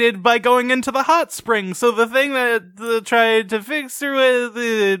deflated by going into the hot spring, so the thing that tried to fix her with,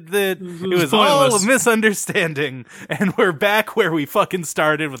 it was all a misunderstanding, and we're back where we fucking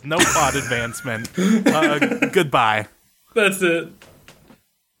started with no plot advancement. Goodbye. That's it.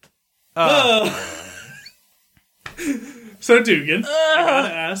 So, Dugan, I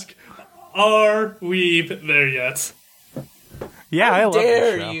gotta ask, are we there yet? Yeah, I love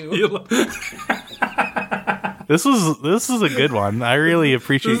Dare this show. you? This is a good one. I really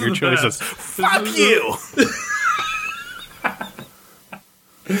appreciate your choices. Best. Fuck you!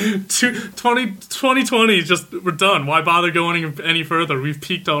 2020 just, we're done. Why bother going any further? We've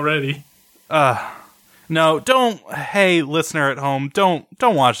peaked already. No, don't. Hey, listener at home, don't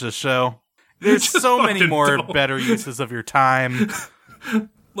watch this show. There's so many fucking more don't. better uses of your time.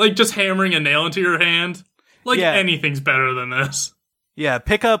 Like just hammering a nail into your hand. Like Yeah. anything's better than this. Yeah,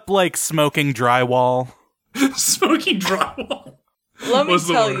 pick up like smoking drywall. Smoking drywall. Let me Was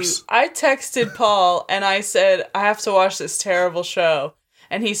the tell you, worst. I texted Paul and I said, I have to watch this terrible show.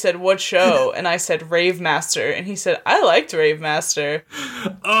 And he said, what show? And I said, Rave Master. And he said, I liked Rave Master.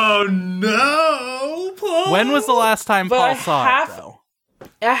 Oh no, Paul. When was the last time But Paul I saw have- it, though?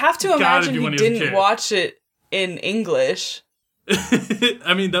 I have to Gotta imagine be he when he was a didn't kid. watch it in English.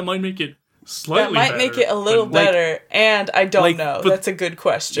 I mean, that might make it slightly That might better, make it a little but, like, better. And I don't like, know. but- That's a good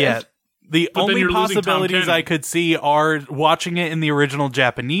question. Yeah. The But then only you're losing Tom possibilities Kenny. I could see are watching it in the original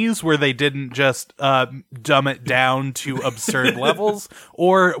Japanese, where they didn't just dumb it down to absurd levels,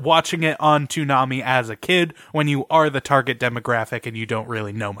 or watching it on Toonami as a kid when you are the target demographic and you don't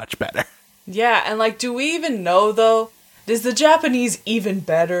really know much better. Yeah, and like, do we even know though? Is the Japanese even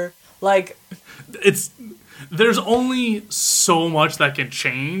better? Like, There's only so much that can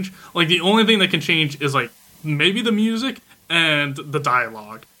change. Like, the only thing that can change is, like, maybe the music and the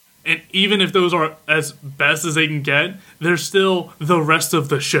dialogue. And even if those are as best as they can get, there's still the rest of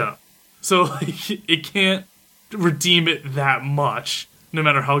the show. So, like, it can't redeem it that much, no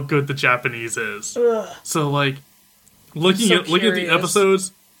matter how good the Japanese is. ugh. So, like, looking at the curious.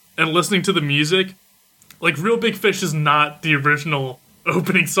 episodes and listening to the music, like, Real Big Fish is not the original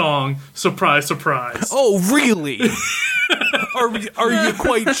opening song. Surprise, surprise. Oh, really? Are you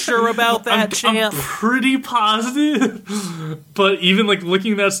quite sure about that, I'm champ? pretty positive. But even, like,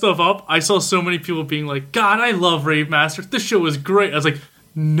 looking that stuff up, I saw so many people being like, God, I love Rave Master. This show is great. I was like,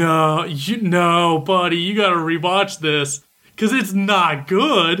 no, buddy, you gotta rewatch this. Because it's not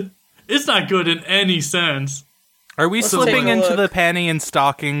good. It's not good in any sense. Are we Let's slipping take a into look. the panty and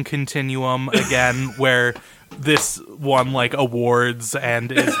stocking continuum again, where this won like awards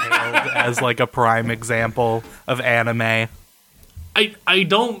and is hailed as like a prime example of anime? I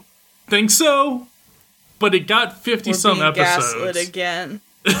don't think so, but it got We're 50-some being episodes. gaslit again.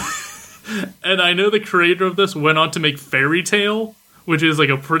 And I know the creator of this went on to make Fairy Tail, which is like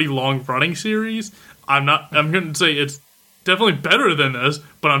a pretty long-running series. I'm going to say it's definitely better than this,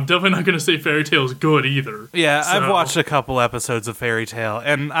 but I'm definitely not going to say Fairy Tail is good either. Yeah, I've So, watched a couple episodes of Fairy Tail,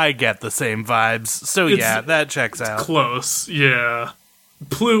 and I get the same vibes. So It's- yeah, that checks out. Close, yeah.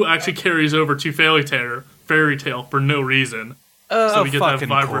 Plu actually carries over to Fairy Tale for no reason. So we get that Fucking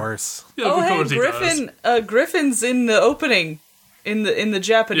vibrant. course. Yeah, Oh, of hey, course he does. Griffin's in the opening, in the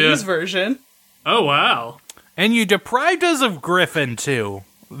Japanese Yeah. version. Oh, wow. And you deprived us of Griffin too.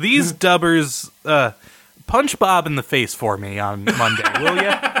 These dubbers, punch Bob in the face for me on Monday, will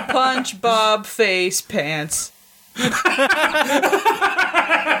ya? Punch Bob face pants.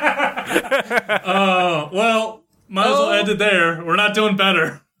 Well, might as well end it there. We're not doing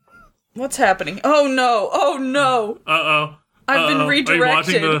better. What's happening? Oh no! Oh no! Uh-oh. I've been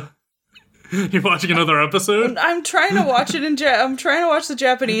redirected. You're watching another episode? I'm trying to watch it I'm trying to watch the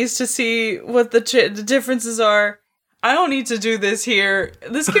Japanese to see what the differences are. I don't need to do this here.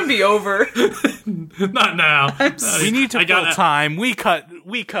 This can be over. Not now. We need to fill time. We cut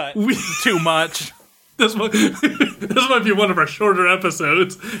too much. This might be one of our shorter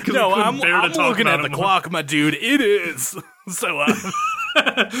episodes. No, I'm looking at the clock, my dude. It is. So,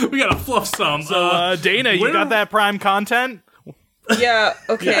 we gotta fluff some. So, Dana, you got that Prime content? Yeah,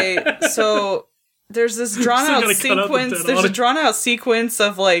 okay. So, there's this drawn-out sequence. There's a drawn-out sequence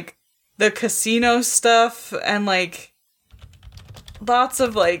of, like, the casino stuff and, like, lots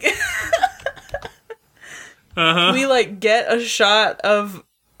of, like... We, like, get a shot of...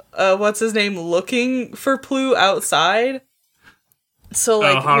 what's his name, looking for Plu outside. So,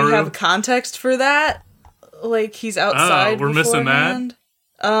 like, we have context for that. Like, he's outside we're beforehand.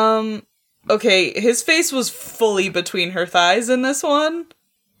 Missing that? Okay, his face was fully between her thighs in this one.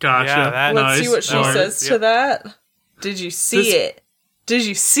 Gotcha. Yeah, Let's see what she says to that. Did you see it? Did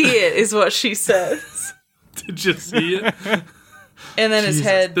you see it, is what she says. Did you see it? And then his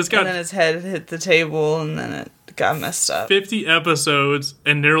head hit the table, and then it got messed up. 50 episodes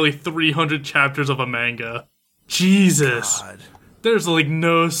and nearly 300 chapters of a manga. Jesus. God. There's like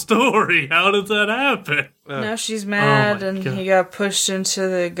no story. How did that happen? Now she's mad, and he got pushed into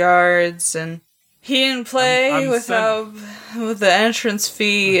the guards, and he didn't play with the entrance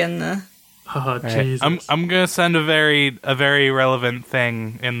fee and the... Oh, Jesus. I'm gonna send a very relevant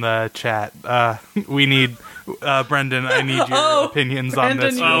thing in the chat. We need... Brendan, I need your opinions on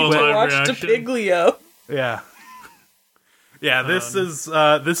this. Brendan, you need to watch Depiglio. Yeah. Yeah, this is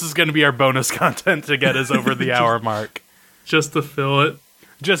going to be our bonus content to get us over the hour mark. Just to fill it.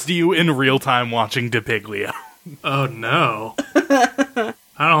 Just you in real time watching Depiglio. Oh no.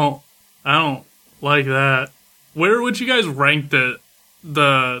 I don't like that. Where would you guys rank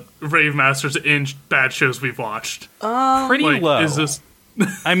the Rave Masters in bad shows we've watched? Pretty low. Is this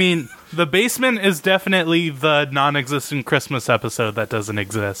I mean, The Basement is definitely the non-existent Christmas episode that doesn't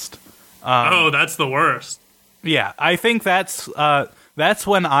exist. That's the worst. Yeah, I think that's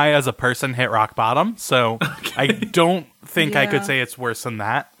when I, as a person, hit rock bottom. So I don't think I could say it's worse than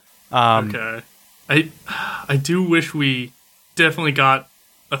that. Okay, I do wish we definitely got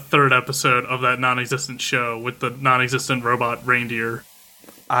a third episode of that non-existent show with the non-existent robot reindeer.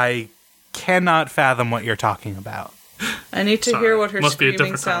 I cannot fathom what you're talking about. I need to hear what her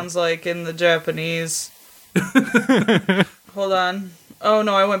screaming sounds like in the Japanese. Hold on. Oh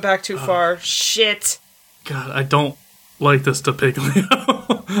no, I went back too far. Shit. God, I don't like this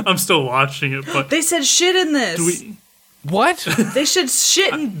Depiglio. I'm still watching it, but... They said shit in this! What? They said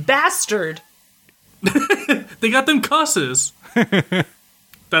shit and bastard! They got them cusses!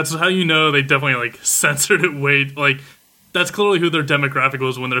 That's how you know they definitely, like, censored it way... Like, that's clearly who their demographic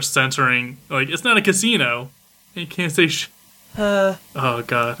was when they're censoring... Like, it's not a casino. You can't say Oh,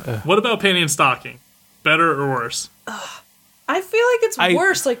 God. What about Panty and Stocking? Better or worse? I feel like it's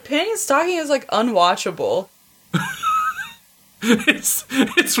worse. Like, Panty and Stocking is, like, unwatchable. It's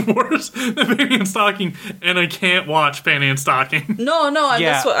worse than Panty and Stocking, and I can't watch Panty and Stocking. No,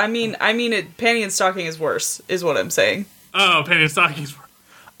 that's what I mean. Panty and Stocking is worse, is what I'm saying. Oh, Panty and Stocking's worse.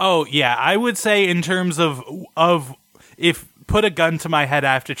 Oh, yeah. I would say in terms of if put a gun to my head,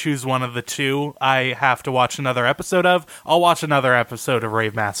 I have to choose one of the two I have to watch another episode of, I'll watch another episode of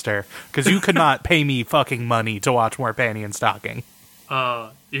Rave Master, because you could not pay me fucking money to watch more Panty and Stocking.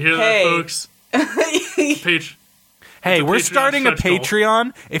 You hear that, folks? Hey, we're starting a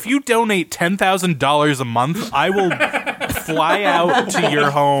Patreon. If you donate $10,000 a month, I will fly out to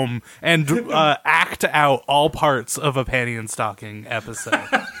your home and act out all parts of a Panty and Stocking episode.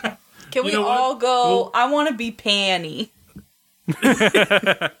 Can we all go? I want to be Panty.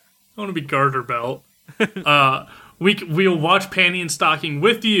 I want to be Garter Belt. We'll watch Panty and Stocking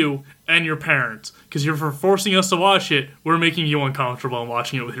with you and your parents. Because you're forcing us to watch it, we're making you uncomfortable and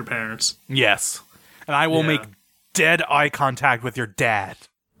watching it with your parents. Yes. And I will make dead eye contact with your dad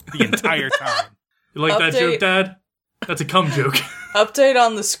the entire time. You like that joke, Dad? That's a cum joke. Update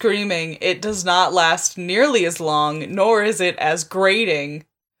on the screaming. It does not last nearly as long, nor is it as grating.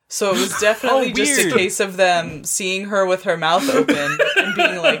 So it was definitely just a case of them seeing her with her mouth open and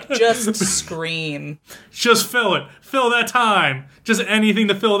being like, just scream. Just fill it. Fill that time. Just anything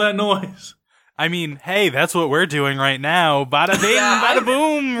to fill that noise. I mean, hey, that's what we're doing right now. Bada bing, bada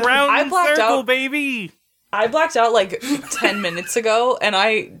boom, round circle, baby. I blacked out like 10 minutes ago, and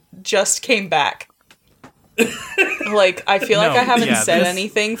I just came back. Like, I feel like I haven't said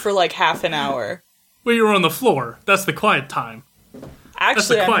anything for like half an hour. Well, you were on the floor. That's the quiet time.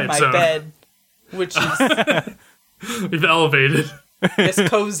 Actually, I'm in my bed, which is We've elevated. It's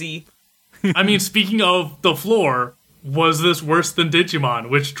cozy. I mean, speaking of the floor, was this worse than Digimon,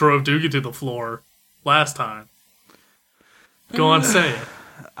 which drove Dugan to the floor last time? Go on, say it.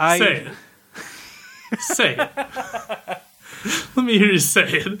 Say it. Say it. Let me hear you say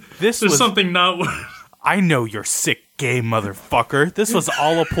it. There's something not worse. I know you're sick, gay motherfucker. This was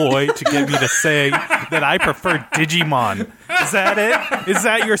all a ploy to get me to say that I prefer Digimon. Is that it? Is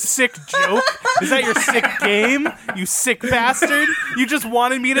that your sick joke? Is that your sick game? You sick bastard? You just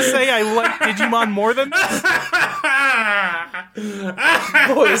wanted me to say I like Digimon more than this?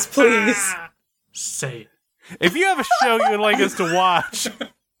 Boys, please. Say it. If you have a show you would like us to watch,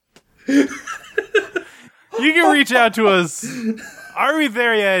 you can reach out to us.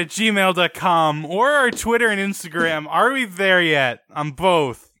 arewethereyet@gmail.com or our Twitter and Instagram. Are we there yet? On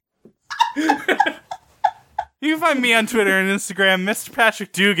both. You can find me on Twitter and Instagram, Mr.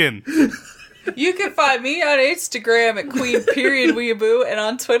 Patrick Dugan. You can find me on Instagram at Queen.Weeaboo and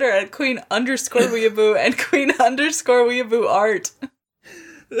on Twitter at Queen_Weeaboo and Queen_Weeaboo art.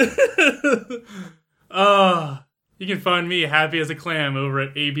 You can find me happy as a clam over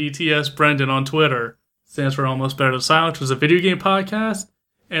at ABTS Brendan on Twitter. Stands for Almost Better Than Silent, which is a video game podcast.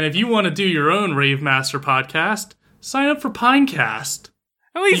 And if you want to do your own Rave Master podcast, sign up for Pinecast.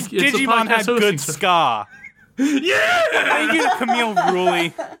 At least Digimon had good ska. Yeah! Thank you to Camille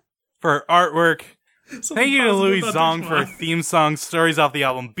Ruley for artwork. Thank you to Louis Zong for theme song, stories off the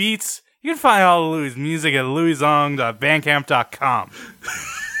album Beats. You can find all of Louis' music at louiszong.bandcamp.com.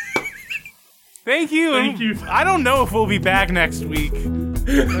 Thank you. Thank you. I don't know if we'll be back next week.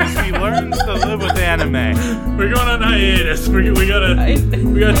 As he learns to live with anime. We're going on hiatus. We gotta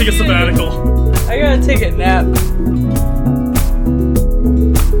take a sabbatical. I gotta take a nap.